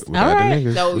Without penis. the, without All right. the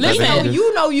niggas. So Without the listen, niggas.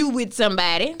 you know you with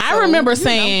somebody. I So, remember you know.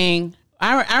 saying,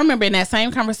 I remember in that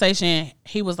same conversation,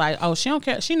 he was like, oh, she don't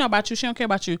care. She know about you. She don't care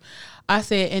about you. I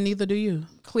said, and neither do you.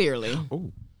 Clearly.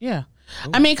 Yeah.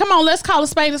 I mean, come on, let's call a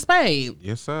spade a spade.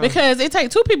 Yes, sir. Because it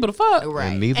takes two people to fuck.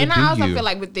 Right. neither And do I also you. feel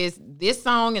like with this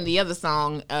song and the other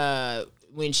song,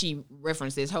 when she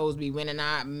references hoes be winning,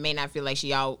 I may not feel like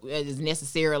she is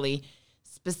necessarily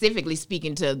specifically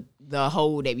speaking to the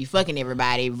hoe that be fucking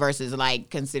everybody versus like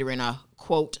considering a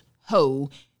quote hoe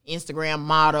Instagram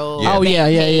model. Yeah. Oh, yeah,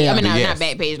 yeah, Backpage. yeah. I mean, Yes. not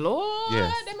back page. Lord,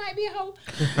 Yes. that might be a hoe.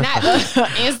 Not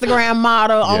Instagram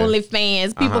model, Yeah.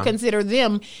 OnlyFans. People consider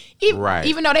them, Right.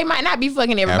 even though they might not be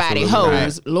fucking everybody, Absolutely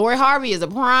hoes. Lori Harvey is a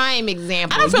prime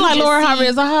example. I don't feel You like just Laura see- Harvey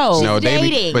is a hoe. No, they be,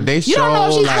 dating. but they You show don't know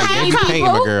if she's like they hiding be painting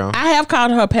people. a girl. I have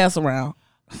called her a pass around.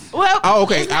 Well, Oh,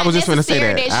 okay. it's I not was just gonna say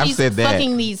necessary that. I've she's said that.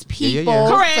 fucking these Yeah, yeah, people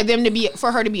yeah. Correct.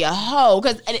 for her to be a hoe.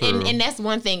 Because True. and that's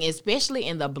one thing, especially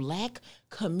in the black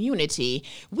community,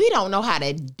 we don't know how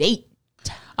to date.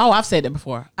 Oh, I've said that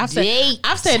before. I've Date.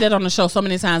 said that on the show so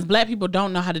many times. Black people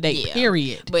don't know how to date, Yeah.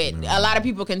 period. But a lot of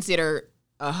people consider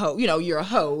a hoe. You know, you're a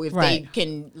hoe if Right. they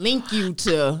can link you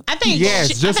to. I think Yes,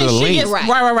 she, just I think a she link. gets, Right.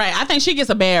 right. I think she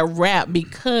gets a bad rap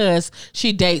because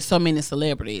she dates so many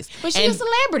celebrities. But she's And a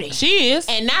celebrity. She is.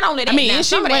 And not only that, I mean, now, is she-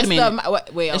 some of wait that a minute. stuff.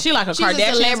 Well, Is she like a she's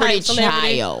Kardashian a celebrity type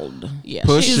celebrity? child. Yeah.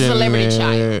 Pushing She's a celebrity it,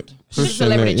 child. She's a pushing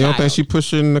celebrity it. You don't child. think she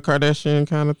pushing the Kardashian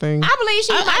kind of thing? I believe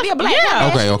she might be a black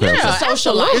yeah. Kardashian. Okay. Yeah, So-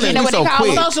 absolutely. It You know be what so they call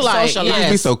quick. them? Socialite, It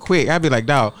yes. be so quick. I'd be like,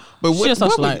 dog. But She a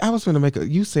socialite. I was gonna make a.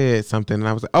 You said something, and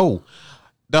I was like, oh,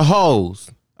 the hoes.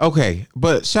 Okay,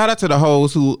 but shout out to the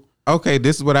hoes who. Okay,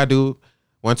 this is what I do.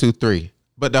 1, 2, 3.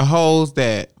 But the hoes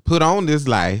that put on this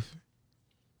life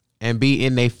and be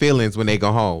in their feelings when they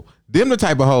go home. them the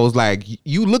type of hoes like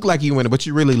you look like you winning, but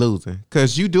you really losing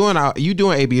because you doing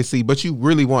A, B, and C, but you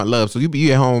really want love. So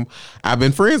you at home. I've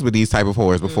been friends with these type of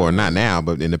whores before, not now,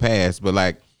 but in the past. But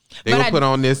like they will put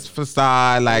on this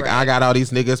facade, like I got all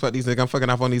these niggas, fuck these niggas, I'm fucking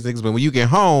off on these niggas. But when you get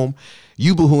home,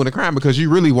 you boohooing the crime because you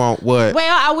really want what?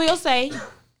 Well, I will say,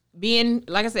 being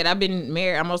like I said, I've been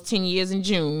married almost 10 years in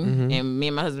June, and me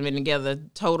and my husband been together a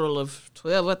total of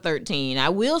 12 or 13. I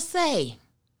will say,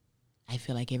 I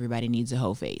feel like everybody needs a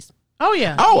whole face. Oh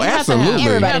yeah. Oh, absolutely.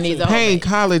 Everybody needs a whole Paying face.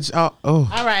 college. Oh.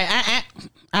 All right.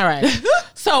 All right.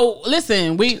 So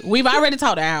listen, we've already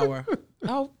talked an hour.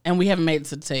 Oh, and we haven't made it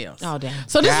to the tails. Oh, damn.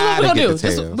 So this is what Gotta we're gonna get do. the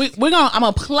tails. I'm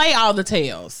gonna play all the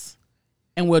tails,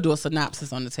 and we'll do a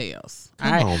synopsis on the tails.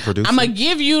 All right. on, producer. I'm gonna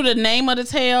give you the name of the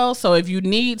tail. So if you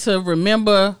need to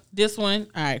remember this one,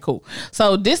 all right, cool.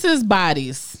 So this is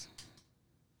Bodies.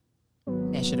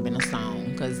 that should have been a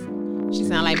song because she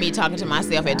sounded like me talking to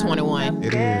myself at 21.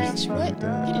 It is. What?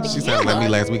 Get it She together. sounded like me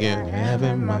last weekend.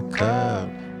 Having my cup.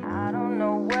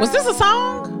 Was this a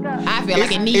song? I feel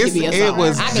like it needs to be a song. It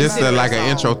was I just consider it like a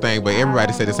an song. intro thing, but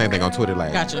everybody said the same thing on Twitter.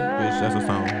 Like, Gotcha. bitch, that's a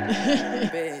song.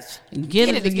 Get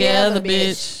it together, together,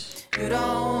 bitch. You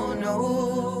don't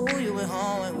know who you went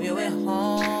home and we went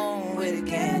home with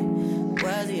again.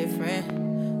 Was he a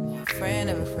friend? Or a friend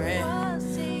of a friend? I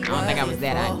don't think I was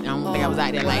that. I don't think I was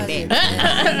out there like that.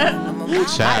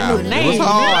 Child, it was You know what I'm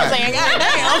hard. saying?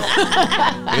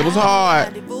 Goddamn. It was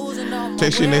hard.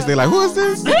 Text you next day like, who is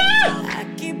this?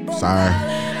 Sorry.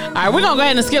 All right, we're gonna go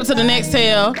ahead and skip to the next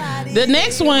tale. The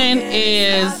next one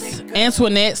is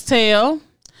Antoinette's tale.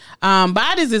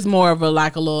 Bodies is more of a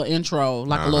little intro,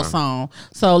 like a little song.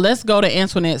 So let's go to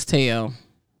Antoinette's tale.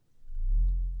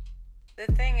 The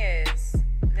thing is,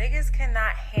 niggas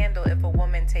cannot handle if a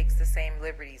woman takes the same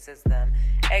liberties as them,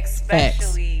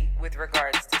 especially with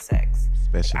regards to sex.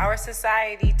 Our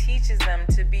society teaches them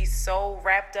to be so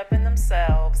wrapped up in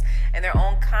themselves and their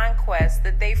own conquest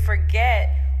that they forget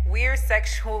we're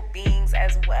sexual beings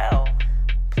as well.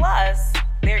 Plus,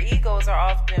 their egos are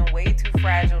often way too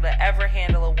fragile to ever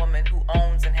handle a woman who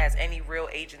owns and has any real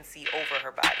agency over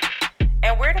her body.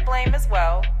 And we're to blame as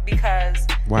well because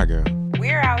Why, girl?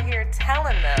 we're out here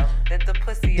telling them that the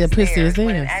pussy The is pussy theirs, is when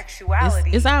in theirs.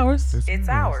 actuality, It's ours. it's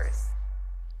ours.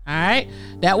 All right,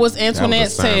 that was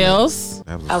Antoinette's That was a tales.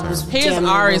 That was I was Here's damn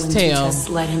near Ari's willing to tale. just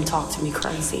let him talk to me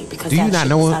crazy because Do you that not shit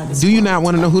know? was out of his Do you world. not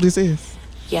want to know who this is?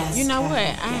 Yes. You know what?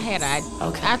 yes, I had a.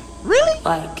 Okay. Really?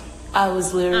 Like I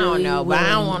was I literally. don't know, but I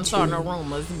don't willing want to start no to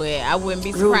rumors. But I wouldn't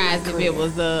be ruin my surprised if it career.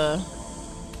 was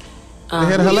They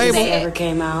had her if label. it ever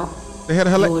came out, They had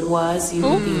her who like it was, you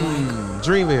would be like,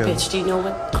 Dreamville. bitch, do you know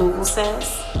what Google says?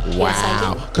 Yes, I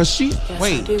Wow. do. Cause she Yes, I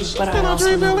wait. do, She's but been I on also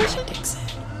know Dreamville, what is she? that dick said.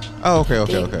 Oh, okay.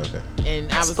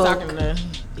 and I was Spoke talking to.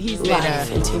 He said,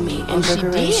 Life into me, she did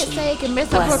invigoration, say it can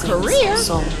mess up her blessings, career.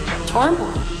 so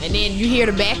turmoil, And then you hear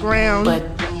the background. but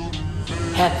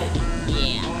heaven,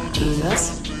 yeah.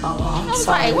 Jesus, Allah, was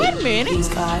like, wait a minute. Please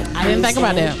God. I didn't think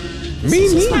about that. Me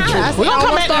neither. We're gonna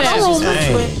come back to that.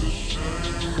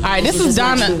 All right, this is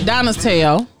Donna's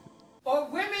tale.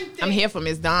 I'm here for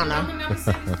Miss Donna.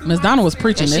 Miss Donna was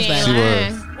preaching She this ain't thing.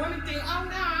 lying. Women think, oh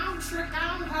no, I don't trick, I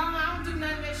don't hoe, I don't do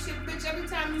none of that shit, bitch. Every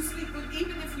time you sleep with,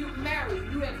 even if you're married,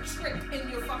 you have tricked in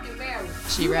your fucking marriage.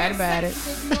 She You right have about sex it.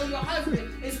 because you know your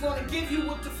husband is going to give you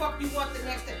what the fuck you want the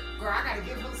next day. Girl, I gotta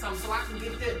give him something so I can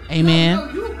get this. Amen. No,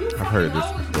 you I've heard this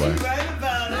fucking before. hoe. She right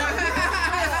about it.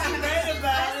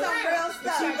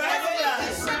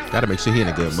 Gotta make sure he in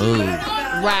a good mood.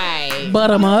 Right. Butt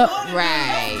 'em up.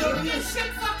 Right. This shit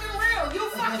fucking real. You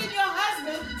fucking your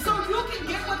husband so you can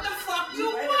get what the fuck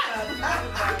you want.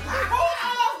 Who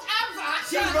almost ever?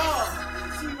 She wrong.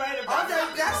 She right about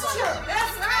it. That's true.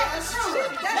 That's right. That's true.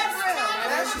 That's real.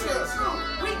 That's true.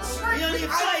 We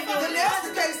trick. The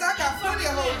next case, I got plenty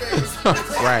of whole days.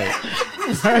 Right.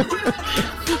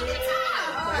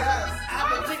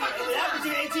 I've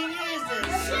been 18 years then.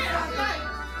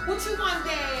 What you want,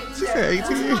 Dad? She said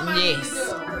 18. Yes.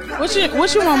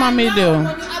 What you want mommy to do?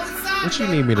 What you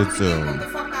need me to do?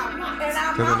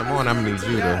 Cause in the morning I'm gonna need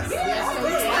you to.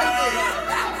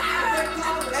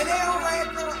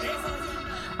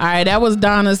 All right, that was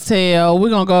Donna's tale. We're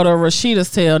gonna go to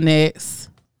Rashida's tale next.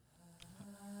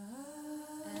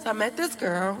 So I met this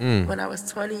girl when I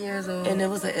was 20 years old, and it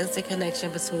was an instant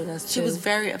connection between us. She was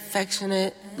very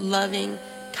affectionate, loving,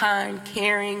 kind,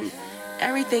 caring,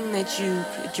 everything that you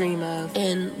could dream of.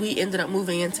 And we ended up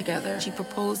moving in together. She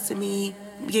proposed to me,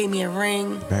 gave me a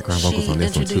ring. Background vocals on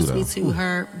this one too, She introduced me though. to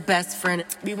her best friend.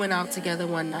 We went out together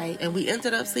one night, and we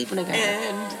ended up sleeping together.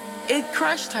 And it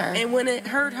crushed her. And when it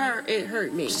hurt her, it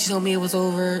hurt me. She told me it was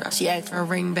over. She asked for a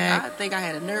ring back. I think I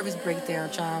had a nervous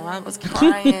breakdown, child. I was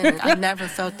crying. I never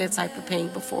felt that type of pain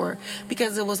before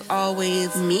because it was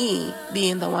always me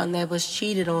being the one that was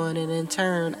cheated on, and in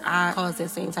turn, I caused that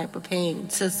same type of pain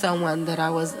to someone that I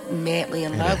was madly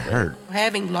in love with.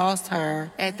 Having lost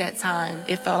her at that time,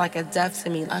 it felt like a death to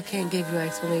me. I can't give you an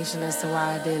explanation as to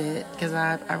why I did it because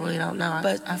I really don't know.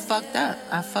 But I fucked up.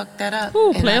 I fucked that up.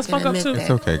 Ooh, players fuck up too. It's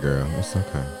okay, girl. It's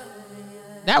okay.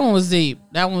 That one was deep.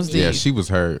 Yeah, she was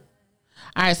hurt.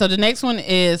 All right, so the next one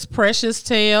is Precious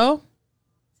Tale. To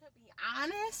be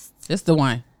honest, it's the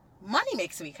one. Money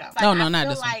makes me come. No, not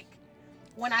this one. Like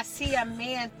when I see a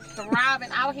man thriving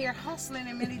out here hustling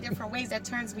in many different ways, that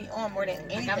turns me on more than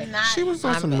anything. She was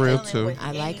on some real too.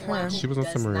 I like her. She was on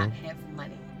some real.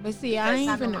 But see, I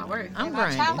ain't even. I'm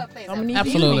grinding.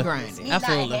 Absolutely. Me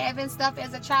not having stuff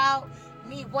as a child,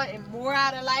 me wanting more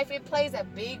out of life, it plays a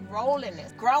big role in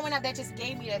this. Growing up, that just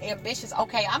gave me the ambitions.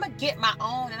 Okay, I'm gonna get my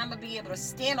own, and I'm gonna be able to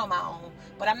stand on my own.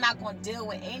 But I'm not gonna deal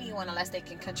with anyone unless they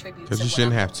can contribute. Because you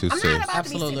shouldn't have to. I'm not about to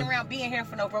be sitting around being here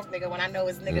for no broke nigga when I know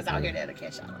it's niggas out here that'll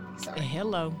catch on me. Sorry.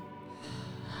 Hello.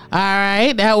 All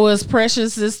right, that was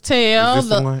Precious's Tale. Is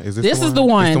this the one? This is the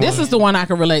one. This is the one I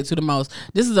can relate to the most.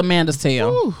 This is Amanda's Tale.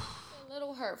 Ooh. A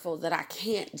little hurtful that I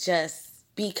can't just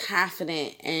be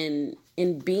confident in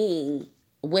being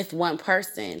with one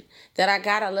person, that I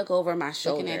gotta look over my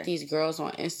shoulder. Looking at these girls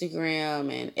on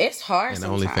Instagram, and it's hard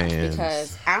sometimes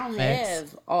because I don't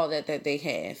have all that they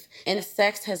have. And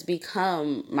sex has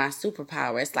become my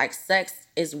superpower. It's like sex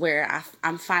is where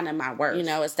I'm finding my worth. You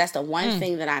know, that's the one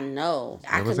thing that I know.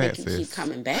 I can make you keep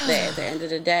coming back there at the end of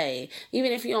the day.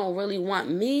 Even if you don't really want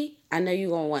me, I know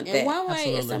you're going to want that. In one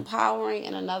way, it's empowering.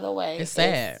 In another way, it's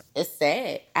sad. It's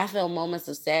sad. I feel moments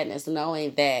of sadness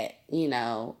knowing that, you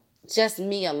know, just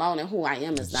me alone and who I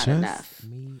am is not enough.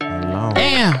 Me alone.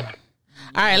 Damn. All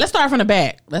right, let's start from the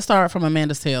back. Let's start from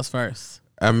Amanda's Tales first.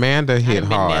 Amanda hit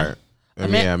hard.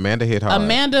 Amanda hit hard.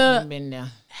 Amanda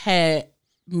had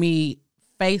me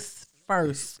face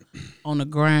first on the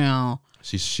ground.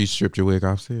 She stripped your wig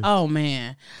off, sis. Oh,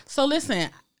 man. So, listen,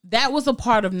 that was a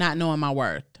part of not knowing my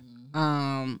worth.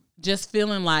 Just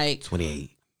feeling like 28.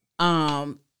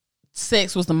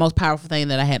 Sex was the most powerful thing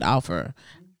that I had to offer.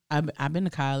 I've been to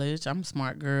college. I'm a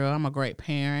smart girl. I'm a great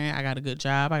parent. I got a good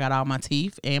job. I got all my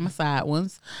teeth and my side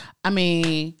ones. I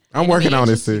mean, I'm working on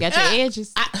this. You got your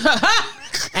edges. I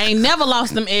ain't never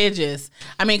lost them edges.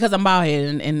 I mean, because I'm bald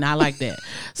headed and I like that.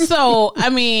 So, I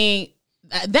mean,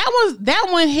 that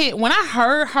one hit when I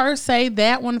heard her say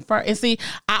that one first. And see,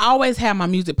 I always have my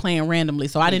music playing randomly,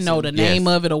 so I didn't know the name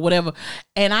of it or whatever.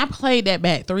 And I played that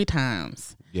back 3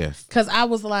 times. Yes. Because I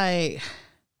was like,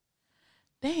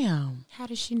 damn. How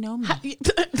does she know me?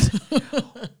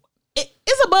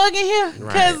 It's a bug in here.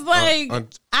 Because,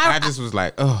 I just was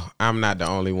like, oh, I'm not the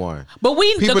only one. But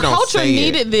the culture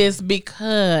needed this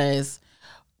because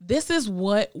this is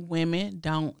what women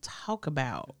don't talk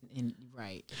about.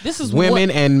 Right. This is women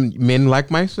and men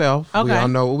like myself. Okay. We all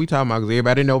know what we talking about because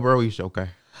everybody know Broish, okay?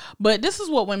 But this is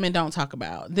what women don't talk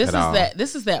about. This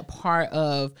is that part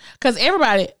of, because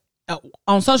everybody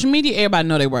on social media, everybody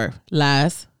know they worth.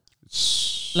 Lies.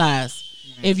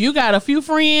 If you got a few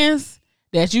friends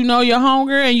that you know your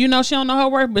homegirl and you know she don't know her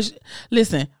worth, but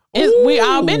listen, we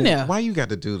all been there. Why you got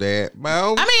to do that,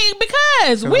 bro? I mean,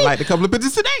 because we liked a couple of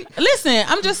pictures today. Listen,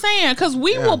 I'm just saying, because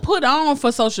we will put on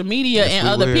for social media and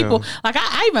other people. Like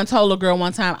I even told a girl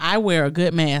one time, I wear a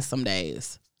good mask some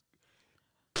days.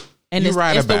 And it's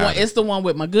the one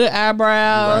with my good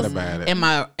eyebrows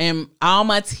and all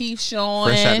my teeth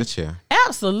showing. Fresh out the chair.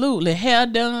 Absolutely. Hair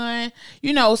done.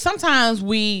 You know, sometimes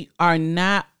we are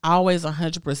not always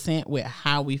 100% with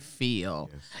how we feel.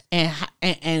 Yes.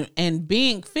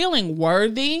 And feeling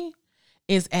worthy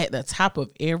is at the top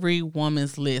of every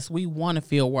woman's list. We want to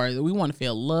feel worthy. We want to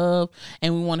feel loved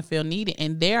and we want to feel needed.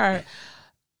 And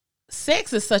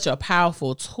sex is such a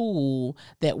powerful tool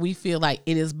that we feel like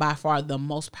it is by far the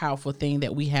most powerful thing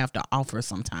that we have to offer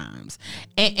sometimes.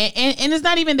 And it's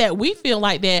not even that we feel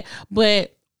like that,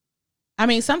 but I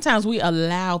mean, sometimes we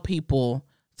allow people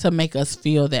to make us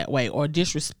feel that way or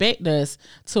disrespect us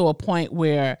to a point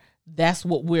where that's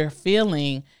what we're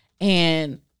feeling.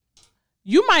 And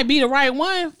you might be the right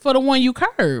one for the one you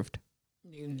curved.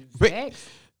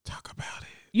 Talk about it.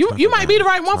 You might be the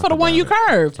right one for the one you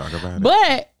curved. Talk about it.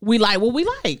 But we like what we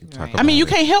like. I mean, you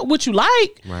can't help what you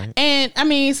like. Right. And I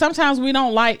mean, sometimes we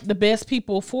don't like the best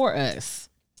people for us.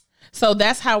 So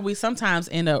that's how we sometimes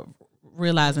end up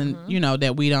realizing, you know,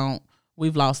 that we don't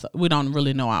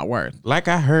really know our worth. Like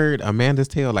I heard Amanda's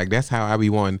Tale, like that's how I be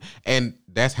wanting. And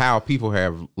that's how people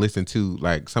have listened to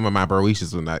like some of my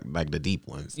broishas and like the deep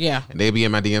ones. Yeah. And they be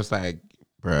in my DMs like,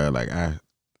 bruh, like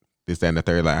this, that, and the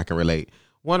third, like I can relate.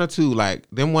 One or two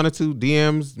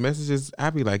DMs, messages, I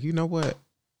be like, you know what?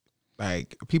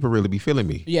 Like people really be feeling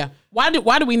me. Yeah. Why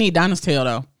do we need Donna's tale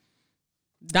though?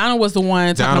 Donna was the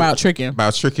one talking about tricking.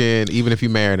 About tricking, even if you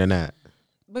married or not.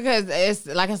 Because it's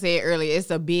like I said earlier, it's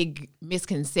a big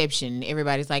misconception.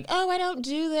 Everybody's like, "Oh, I don't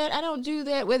do that. I don't do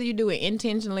that." Whether you do it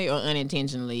intentionally or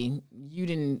unintentionally, you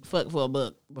didn't fuck for a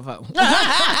buck before.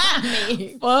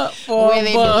 Fuck for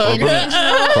a buck.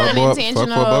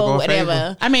 Unintentional,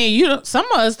 whatever. I mean,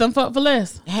 some of us done fuck for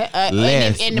less.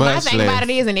 And my thing about it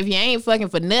is, and if you ain't fucking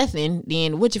for nothing,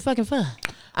 then what you fucking for?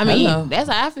 I mean, that's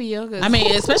how I feel. I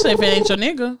mean, especially if it ain't your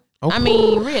nigga. I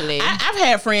mean, really. I've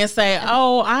had friends say,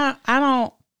 "Oh, I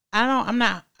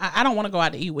don't want to go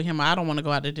out to eat with him. Or I don't want to go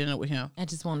out to dinner with him. I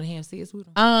just want to have sex with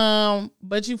him."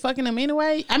 But you fucking him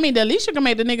anyway. I mean, the least you can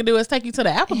make the nigga do is take you to the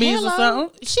Applebee's or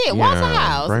something. Shit, Waffle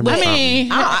House. I mean,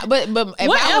 but if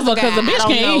whatever, because the bitch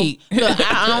can't eat. Look,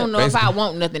 I don't know if I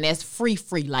want nothing that's free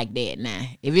like that. Now,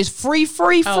 if it's free,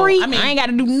 I ain't got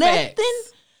to do nothing.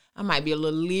 I might be a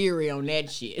little leery on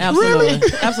that shit. Absolutely.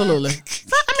 Absolutely.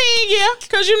 I mean, yeah,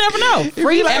 because you never know.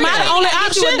 Free am I the only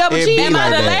option? Am I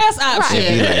the last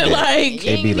option? Like,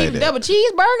 it'd be like that. Double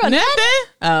cheeseburger? Nothing?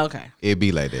 Oh, okay. It'd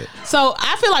be like that. So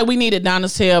I feel like we needed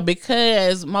Donna's tale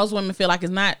because most women feel like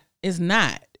it's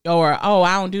not. Or, oh,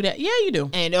 I don't do that. Yeah, you do.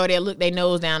 And or they'll look their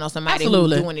nose down on somebody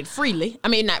who's doing it freely. I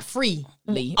mean, not freely.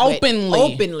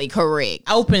 Openly, correct.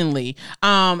 Openly.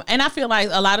 And I feel like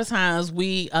a lot of times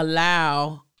we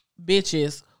allow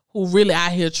bitches who really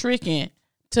out here tricking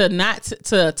to not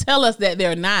to tell us that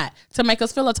they're not, to make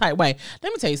us feel a type way.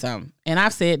 Let me tell you something, and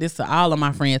I've said this to all of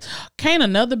my friends. Can't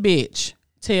another bitch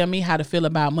tell me how to feel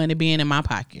about money being in my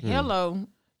pocket. Hello.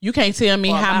 You can't tell me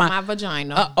how my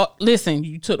vagina. Listen,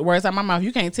 you took the words out of my mouth.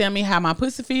 You can't tell me how my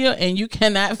pussy feel, and you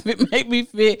cannot make me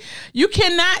feel. You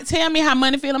cannot tell me how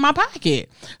money feel in my pocket.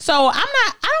 So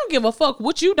I don't give a fuck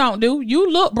what you don't do.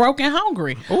 You look broke and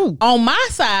hungry. Ooh. On my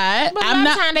side, but a lot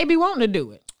of time they be wanting to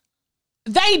do it.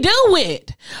 They do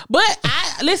it, but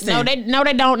I listen. No,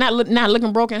 they don't. Not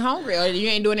looking broke and hungry, or you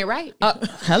ain't doing it right.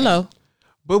 Hello.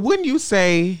 But wouldn't you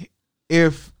say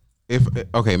if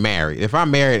married. If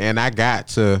I'm married and I got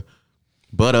to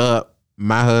butt up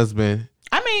my husband,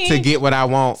 I mean, to get what I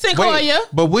want. Sequoia.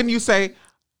 But wouldn't you say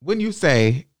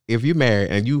if you married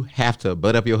and you have to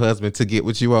butt up your husband to get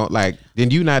what you want, like,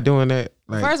 then you not doing that?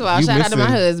 Like, first of all, shout out to my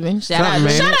husband. Shout out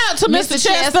to Mr.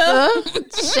 Chester.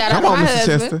 Shout out to my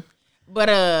husband. Chester. But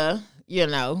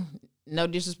no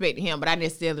disrespect to him, but I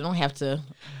necessarily don't have to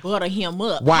butter him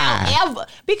up. Why? However,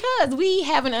 because we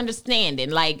have an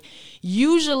understanding. Like,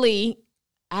 usually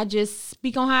I just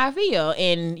speak on how I feel,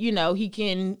 and he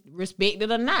can respect it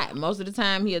or not. Most of the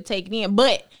time he'll take it in.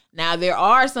 But now there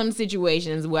are some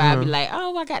situations where I'll be like,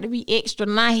 oh, I got to be extra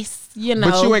nice, But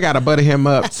you ain't got to butter him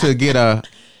up to get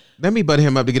let me butter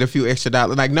him up to get a few extra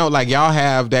dollars. Like, no, like y'all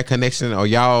have that connection or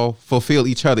y'all fulfill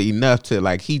each other enough to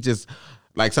like, he just,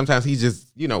 like sometimes he just,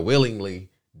 willingly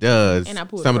does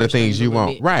some of the things you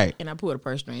want. Right. And I pull the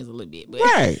purse strings a little bit. But.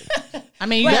 Right. I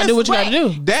mean, you got to do what you got to do.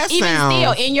 That even sounds...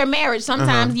 still, in your marriage,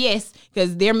 sometimes, yes,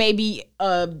 because there may be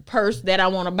a purse that I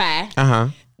want to buy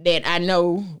that I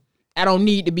know I don't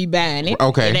need to be buying it.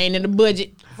 Okay. It ain't in the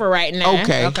budget for right now.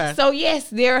 Okay. So, yes,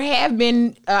 there have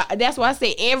been, that's why I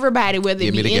say everybody, whether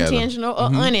it be intentional or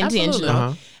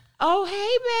unintentional. Oh,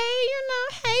 hey,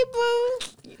 babe, hey,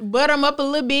 boo. Butter them up a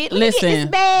little bit. Listen, get this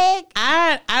bag.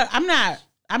 I'm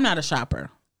not a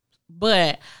shopper,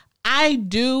 but I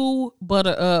do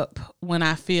butter up when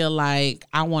I feel like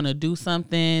I want to do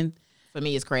something. For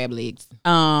me, it's crab legs.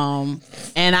 And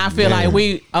I feel like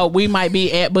we might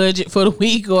be at budget for the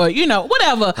week, or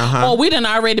whatever. Or we done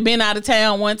already been out of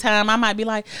town one time. I might be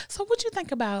like, so what you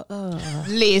think about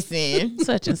listen,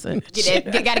 such and such?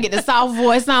 Gotta get the soft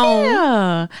voice on.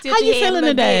 Yeah. How you feeling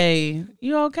today?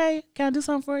 You okay? Can I do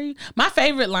something for you? My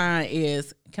favorite line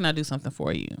is, can I do something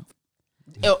for you?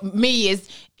 Me is,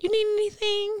 you need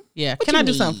anything? Yeah. Can I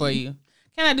do something for you?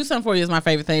 Can I do something for you is my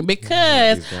favorite thing,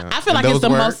 because I feel like it's the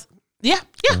most. Yeah.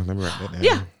 Let me write that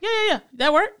down. Yeah.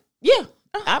 That work? Yeah.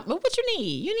 What you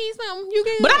need? You need something? You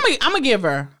can. But I'm a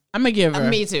giver. I'm a giver.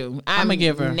 Me too. I'm a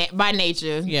giver by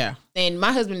nature. Yeah. And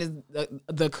my husband is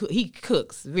he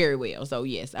cooks very well. So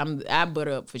yes, I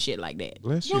butter up for shit like that.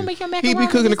 Bless you. Don't make your macaroni. He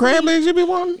be cooking the crab legs you be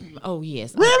wanting? Oh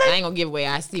yes. Really? I ain't gonna give away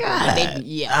our secret. But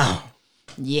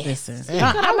yes.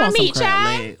 I want some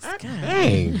crab legs.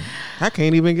 Dang. I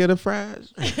can't even get a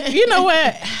fries. You know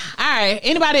what? All right.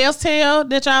 Anybody else tell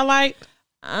that y'all like?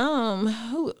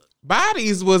 Who?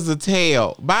 Bodies was a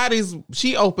tale. Bodies,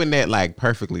 she opened that like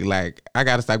perfectly. Like, I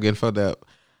gotta stop getting fucked up.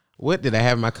 What did I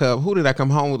have in my cup? Who did I come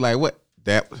home with? Like, what?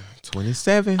 That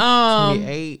 27,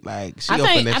 28. Like, she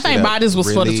opened that I think shit Bodies up was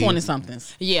really, for the 20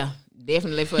 somethings. Yeah,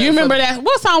 definitely for. You remember that?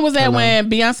 What song was that when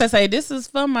Beyonce say, "This is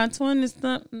for my 20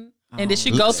 something"? And did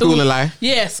she go School through and Life?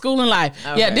 Yeah, School and Life.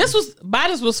 Okay. Yeah,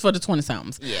 Bodies was for the 20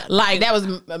 somethings. Yeah, like that was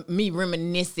me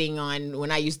reminiscing on when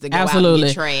I used to go out absolutely and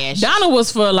get trash. Donna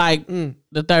was for like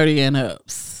the 30 and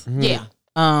ups. Mm-hmm.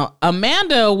 Yeah.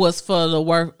 Amanda was for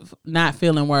the not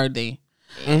feeling worthy.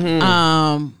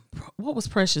 Mm-hmm. What was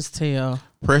Precious tell?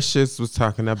 Precious was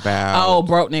talking about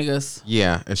broke niggas.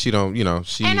 Yeah, and she don't,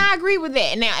 she. And I agree with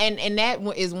that. Now, and that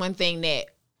is one thing that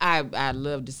I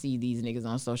love to see these niggas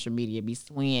on social media be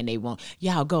swaying. They want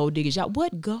y'all gold diggers. Y'all,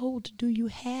 what gold do you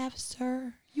have,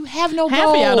 sir? You have no Half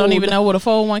gold. of y'all don't even know what a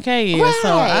 401k is. Right.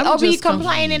 So I'm or be just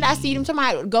complaining. I see them talking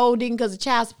about gold digging because of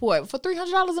child support for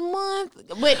 $300 a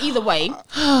month. But either way,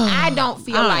 I don't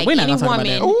feel like we're not any gonna talk about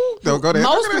woman. that. Ooh, don't go there.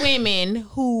 Most women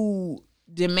who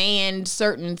demand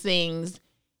certain things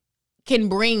can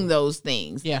bring those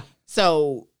things. Yeah.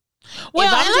 So.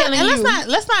 Well,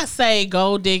 let's not say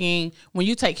gold digging when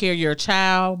you take care of your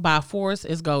child by force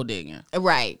is gold digging,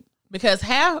 right? Because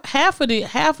half of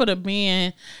the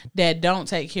men that don't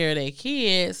take care of their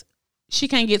kids, she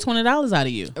can't get $20 out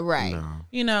of you, right?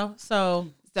 No.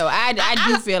 So I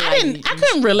do feel like I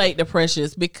couldn't relate to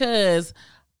Precious because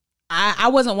I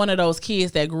wasn't one of those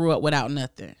kids that grew up without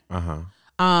nothing.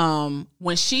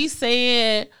 When she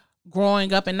said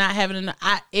growing up and not having enough,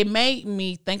 it made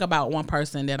me think about one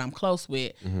person that I'm close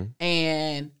with,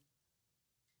 and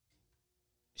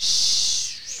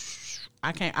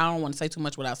I don't want to say too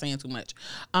much without saying too much.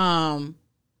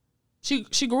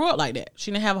 She grew up like that. She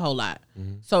didn't have a whole lot.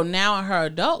 So now in her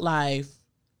adult life,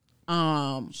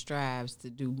 strives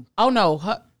to do. Oh no,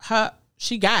 her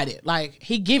she got it. Like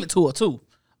he give it to her too.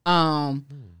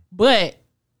 But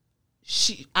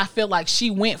I feel like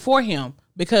she went for him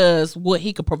because what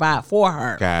he could provide for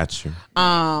her. Got you.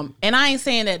 And I ain't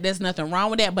saying that there's nothing wrong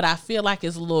with that, but I feel like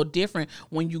it's a little different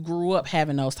when you grew up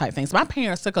having those type things. My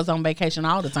parents took us on vacation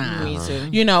all the time. Me too.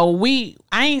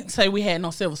 I ain't say we had no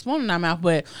silver spoon in our mouth,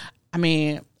 but I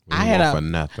mean, I had a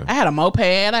moped,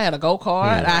 I had a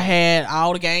go-kart, I had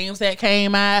all the games that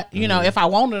came out, if I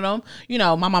wanted them,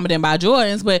 my mama didn't buy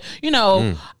Jordans, but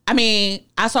I mean,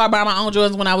 I started buying my own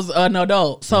Jordans when I was an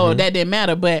adult, so that didn't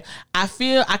matter, but I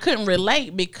feel I couldn't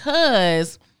relate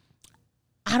because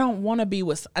I don't want to be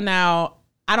with a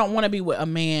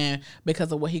man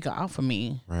because of what he could offer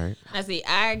me. Right. I see,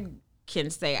 I can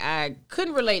say I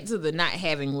couldn't relate to the not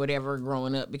having whatever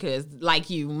growing up because like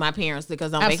you, my parents took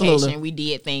us on vacation, we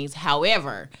did things.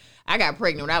 However, I got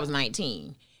pregnant when I was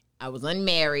 19. I was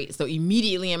unmarried, so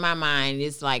immediately in my mind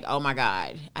it's like, oh my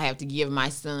God, I have to give my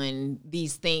son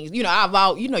these things. You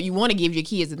want to give your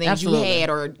kids the things you had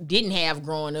or didn't have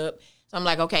growing up. So I'm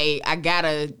like, okay, I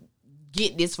gotta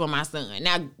get this for my son.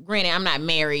 Now, granted, I'm not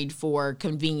married for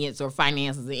convenience or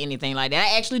finances or anything like that.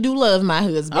 I actually do love my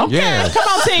husband. Okay, yes. Come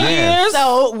on, 10 years.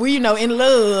 So we, in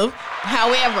love.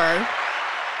 However,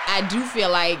 I do feel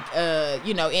like,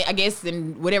 I guess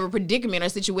in whatever predicament or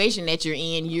situation that you're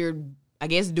in, you're, I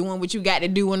guess, doing what you got to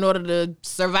do in order to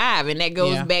survive, and that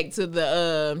goes back to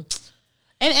the.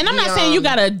 And I'm not saying you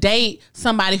gotta date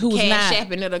somebody who's cash not.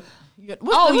 Apping the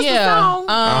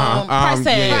Price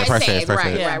tag.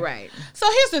 Right. So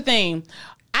here's the thing.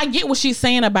 I get what she's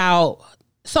saying about.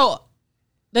 So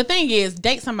the thing is,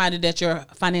 date somebody that you're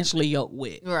financially yoked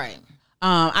with. Right.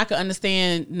 I could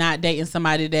understand not dating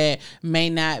somebody that may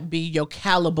not be your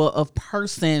caliber of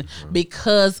person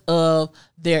because of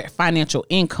their financial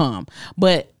income.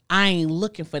 But I ain't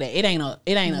looking for that. It ain't a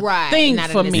thing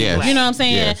for me. Yes. You know what I'm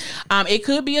saying? Yes. It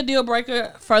could be a deal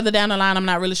breaker further down the line. I'm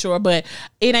not really sure, but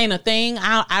it ain't a thing.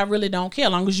 I really don't care.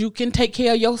 As long as you can take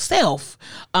care of yourself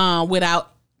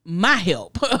without my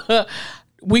help,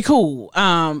 we cool.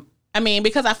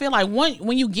 Because I feel like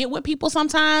when you get with people,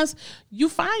 sometimes you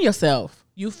find yourself.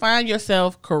 You find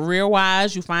yourself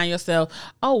career-wise. You find yourself,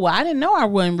 I didn't know I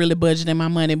wasn't really budgeting my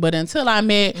money. But until I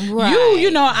met you,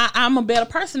 I'm a better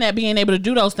person at being able to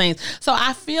do those things. So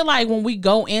I feel like when we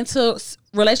go into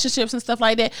relationships and stuff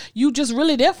like that, you just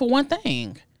really there for one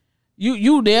thing.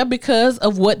 You there because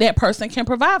of what that person can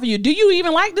provide for you. Do you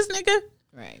even like this nigga?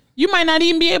 Right. You might not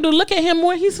even be able to look at him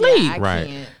when he sleeps. Yeah, I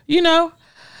can't.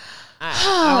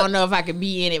 I don't know if I could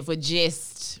be in it for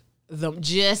just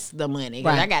the money.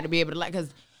 Right. I got to be able to because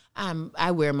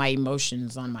I wear my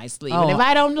emotions on my sleeve, and if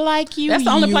I don't like you, that's the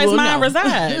only place mine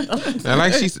resides. And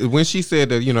like when she said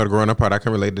that, the growing up part, I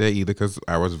can relate to that either because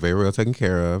I was very well taken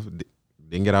care of.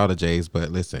 Didn't get all the J's,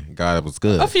 but listen, God was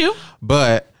good. A few,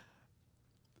 but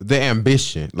the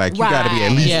ambition. Like, you got to be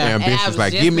at least ambitious.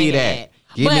 Like, give me that.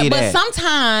 But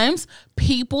sometimes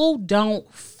people don't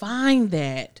find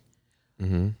that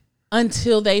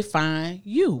until they find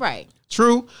you. Right.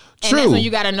 True. And that's when you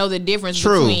got to know the difference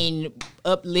between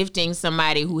uplifting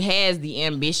somebody who has the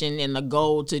ambition and the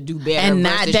goal to do better and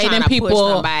not dating people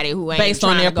somebody who ain't based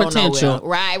on their potential.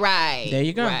 Right. There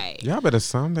you go. Right. Y'all better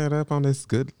sum that up on this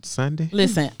good Sunday.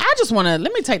 Listen, I just want to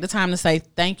let me take the time to say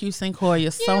thank you,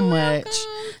 Syncoria, so much.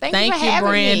 Thank you,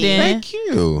 Brandon. Me. Thank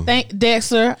you. Thank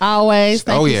Dexter. Always.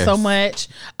 Thank you yes. so much.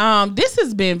 This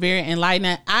has been very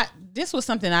enlightening. This was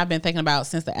something I've been thinking about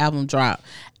since the album dropped,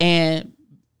 and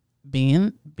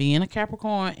being a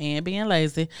Capricorn and being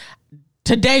lazy,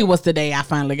 today was the day I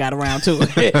finally got around to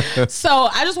it. So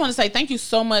I just want to say thank you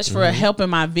so much for helping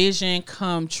my vision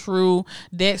come true.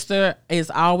 Dexter is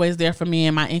always there for me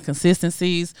in my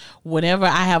inconsistencies. Whenever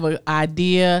I have an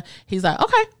idea, he's like,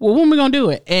 okay, well, when we gonna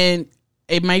do it? And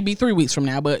it may be 3 weeks from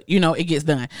now, but it gets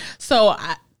done. So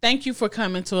thank you for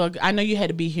coming I know you had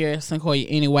to be here, Syncoria,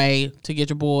 anyway, to get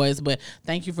your boys, but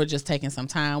thank you for just taking some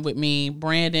time with me.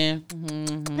 Brandon,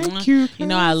 thank you.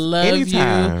 I love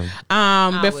Anytime.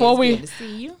 you. Before we good to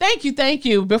see you. Thank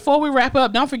you. Before we wrap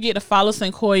up, don't forget to follow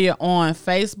Syncoria on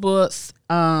Facebook,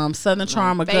 Southern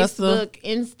Charm Augusta. Facebook,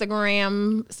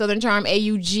 Instagram, Southern Charm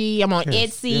AUG. I'm on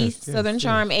Etsy, Southern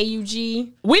Charm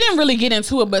AUG. We didn't really get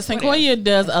into it, but Syncoria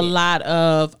does a lot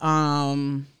of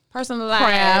personalized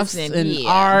crafts and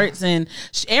arts and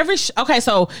okay,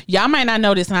 so y'all might not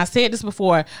know this, and I said this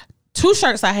before. 2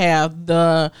 shirts I have,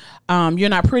 the You're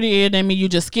Not Prettier Than Me, You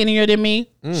Just Skinnier Than Me.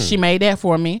 She made that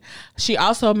for me. She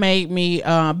also made me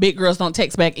Big Girls Don't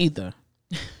Text Back Either.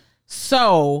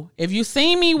 So if you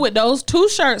see me with those 2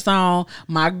 shirts on,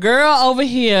 my girl over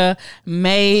here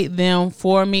made them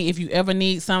for me. If you ever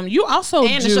need something, you also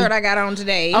the shirt I got on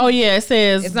today. Oh yeah, it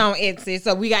says it's on Etsy.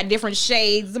 So we got different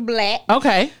shades of black.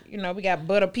 Okay, we got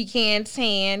butter pecan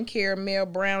tan, caramel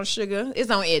brown sugar. It's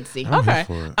on Etsy.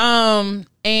 Okay.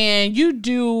 And you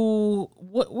do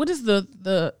what is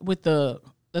the with the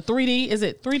 3D? Is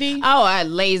it 3D? Oh,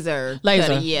 laser.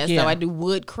 Cutter, yeah. So I do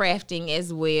wood crafting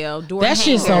as well. Door that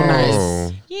shit's so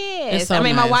nice. Yes. So I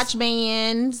made nice. my watch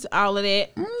bands, all of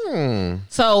that.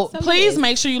 So please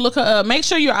make sure you look her up. Make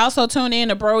sure you're also tuned in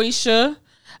to Broisha.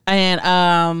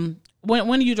 And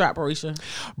when do you drop Broisha?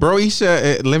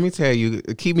 Broisha, let me tell you,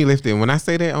 keep me lifted. When I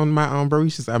say that on my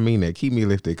Broishas, I mean that. Keep me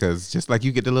lifted, because just like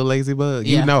you get the little lazy bug,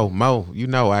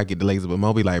 Mo, I get the lazy bug.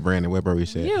 Mo be like, Brandon, where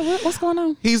Broisha? Yeah, what's going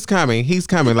on? He's coming.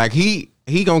 Like he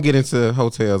gonna get into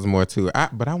hotels more too.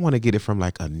 But I want to get it from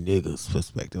like a nigga's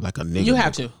perspective, like a nigga. You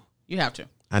have to.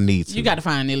 I need to. You got to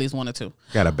find at least 1 or 2.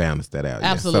 Got to balance that out.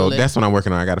 Absolutely. So that's what I'm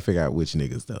working on. I got to figure out which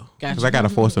niggas though, because I got to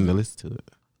force them to listen to it.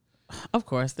 Of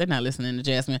course, they're not listening to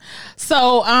Jasmine.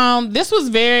 So this was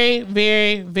very,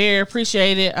 very, very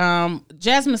appreciated.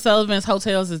 Jasmine Sullivan's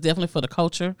Hotels is definitely for the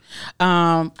culture.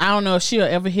 I don't know if she'll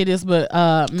ever hear this, but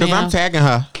because I'm tagging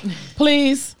her.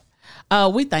 Please,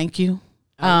 we thank you.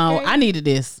 Okay. I needed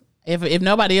this. If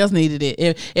nobody else needed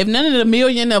it, if none of the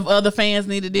million of other fans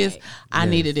needed this, I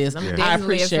needed this. I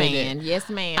appreciate it. Yes,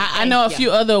 ma'am. I know a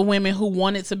few other women who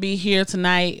wanted to be here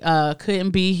tonight, couldn't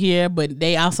be here, but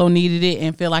they also needed it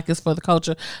and feel like it's for the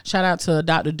culture. Shout out to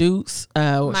Dr. Dukes,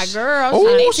 my girl.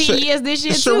 18 years this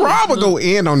year too. Sharab will go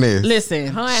in on this. Listen,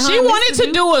 she wanted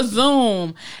to do a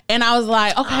Zoom, and I was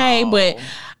like, okay, but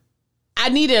I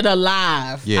needed a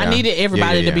live. I needed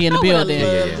everybody to be in the building.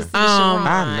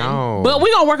 I know. But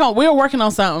we're working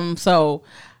on something, so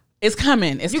it's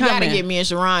coming. You gotta get me and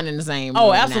Sharon in the same room.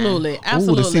 Oh, absolutely. Now.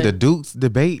 Absolutely. Ooh, to see the Dukes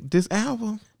debate this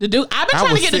album. I've been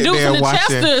trying to get the Dukes and the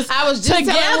Chesters I was just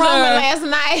together telling Roman last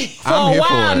night for a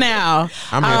while now.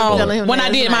 I'm here for it. When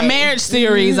I did my marriage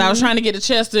series, I was trying to get the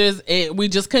Chesters. We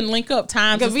just couldn't link up.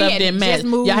 Times and stuff didn't match.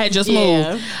 Y'all had just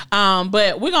moved.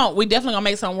 But we definitely gonna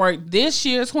make something work. This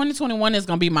year, 2021 is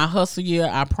gonna be my hustle year.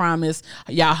 I promise.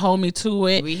 Y'all hold me to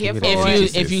it. We here for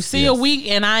it. If you see a week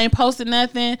and I ain't posted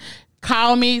nothing,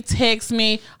 call me, text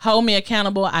me, hold me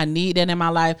accountable. I need that in my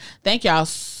life. Thank y'all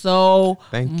so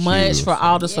much for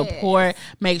all the support.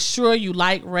 Make sure you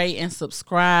like, rate, and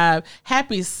subscribe.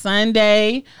 Happy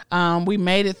Sunday. We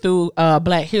made it through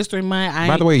Black History Month.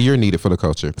 By the way, you're needed for the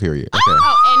culture, period.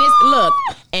 Okay.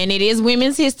 And it is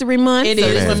Women's History Month. It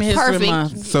is Women's History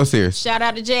Month. So serious. Shout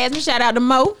out to Jasmine. Shout out to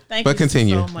Mo. Thank you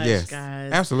continue. so much,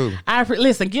 guys. Absolutely.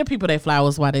 Listen, give people their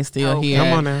flowers while they're still here.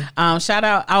 Come on now. Shout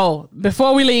out.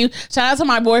 Before we leave, shout out to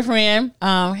my boyfriend.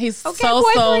 He's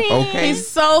he's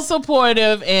so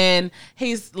supportive, and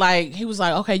he was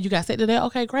like, okay, you got set to that.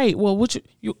 Okay, great. Well, what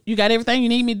you got everything you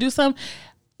need me to do something?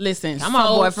 Listen, I'm my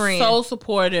boyfriend. So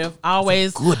supportive.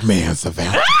 Always good man,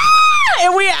 Savannah.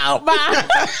 And we out.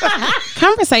 Bye.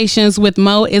 Conversations with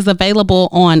Mo is available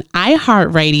on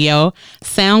iHeartRadio,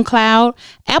 SoundCloud,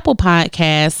 Apple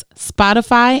Podcasts,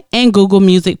 Spotify, and Google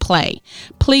Music Play.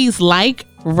 Please like,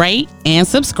 rate, and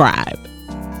subscribe.